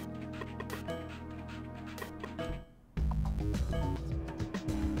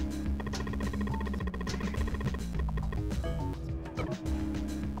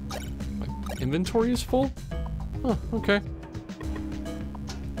 My inventory is full? Huh, okay.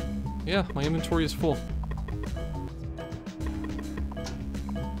 Yeah, my inventory is full.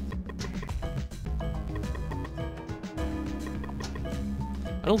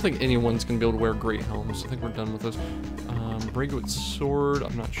 I don't think anyone's gonna be able to wear great helms. I think we're done with this. Bragoet's sword,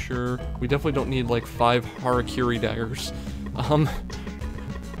 I'm not sure. We definitely don't need like 5 Harakiri daggers.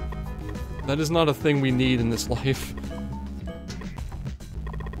 That is not a thing we need in this life.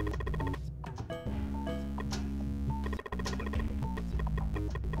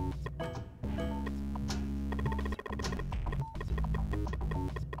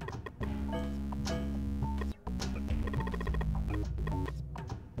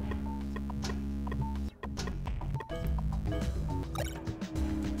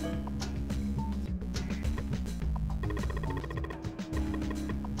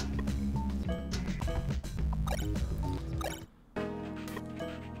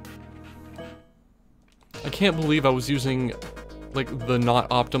 I can't believe I was using, like, the not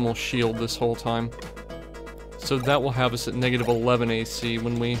optimal shield this whole time. So that will have us at negative 11 AC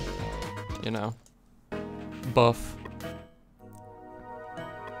when we, you know, buff.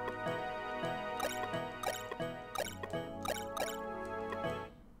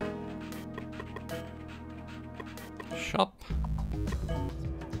 Shop.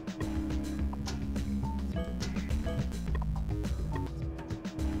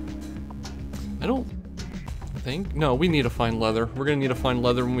 I don't think. No, we need to find leather. We're gonna need to find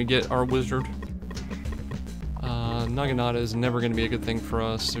leather when we get our wizard. Naginata is never gonna be a good thing for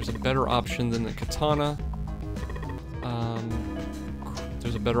us. There's a better option than the katana.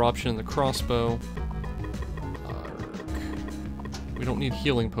 There's a better option in the crossbow. We don't need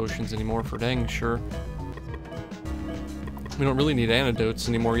healing potions anymore for dang sure. We don't really need antidotes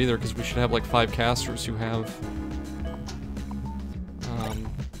anymore either, because we should have like 5 casters who have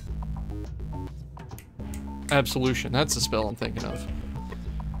Absolution. That's the spell I'm thinking of.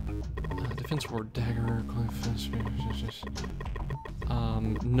 Defense ward dagger,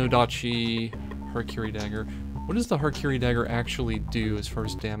 Nodachi Harakiri dagger. What does the Harakiri dagger actually do as far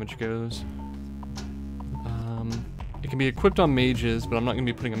as damage goes? It can be equipped on mages, but I'm not going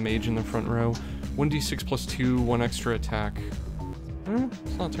to be putting a mage in the front row. 1d6 plus 2, 1 extra attack.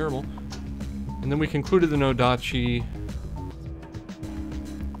 It's not terrible. And then we concluded the Nodachi.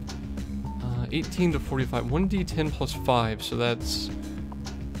 18 to 45, 1d10 plus 5, so that's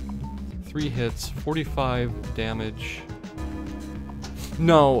 3 hits, 45 damage.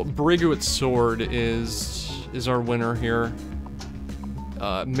 No, Bragoet's sword is our winner here.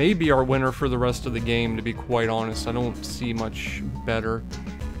 Maybe our winner for the rest of the game, to be quite honest. I don't see much better.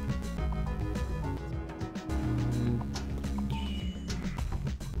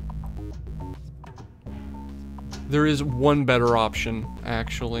 There is one better option,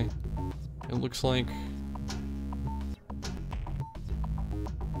 actually. It looks like.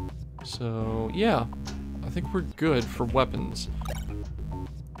 So, yeah. I think we're good for weapons.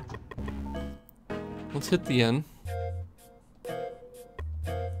 Let's hit the N. Can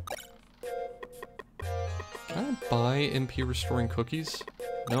I buy MP restoring cookies?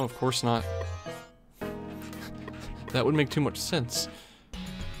 No, of course not. That would make too much sense.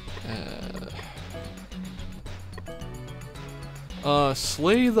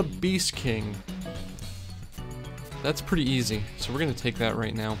 Slay the Beast King. That's pretty easy, so we're gonna take that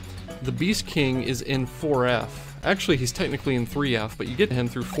right now. The Beast King is in 4F. Actually, he's technically in 3F, but you get him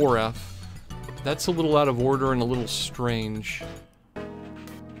through 4F. That's a little out of order and a little strange.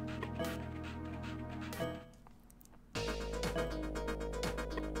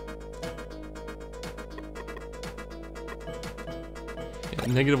 Yeah,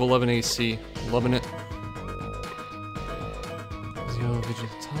 negative 11 AC. Loving it.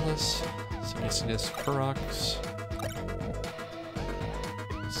 Vigitalis, Sinusius Ferox.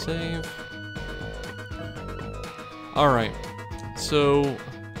 Save. Alright, so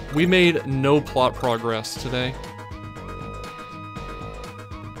we made no plot progress today.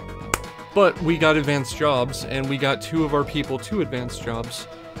 But we got advanced jobs, and we got 2 of our people 2 advanced jobs.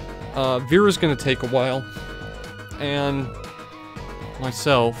 Vera's gonna take a while, and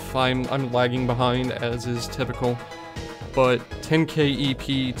myself, I'm lagging behind, as is typical. But 10k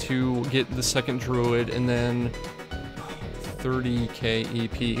EP to get the second druid, and then 30k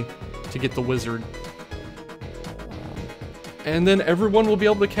EP to get the wizard. And then everyone will be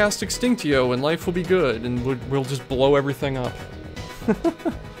able to cast Extinctio, and life will be good, and we'll just blow everything up.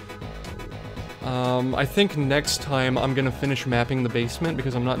 I think next time I'm gonna finish mapping the basement,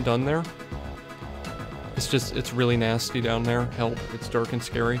 because I'm not done there. It's really nasty down there. Help, it's dark and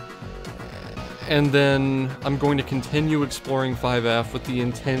scary. And then I'm going to continue exploring 5F with the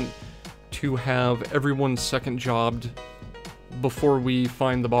intent to have everyone second jobbed before we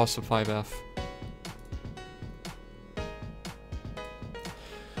find the boss of 5F.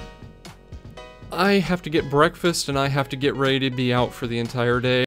 I have to get breakfast and I have to get ready to be out for the entire day.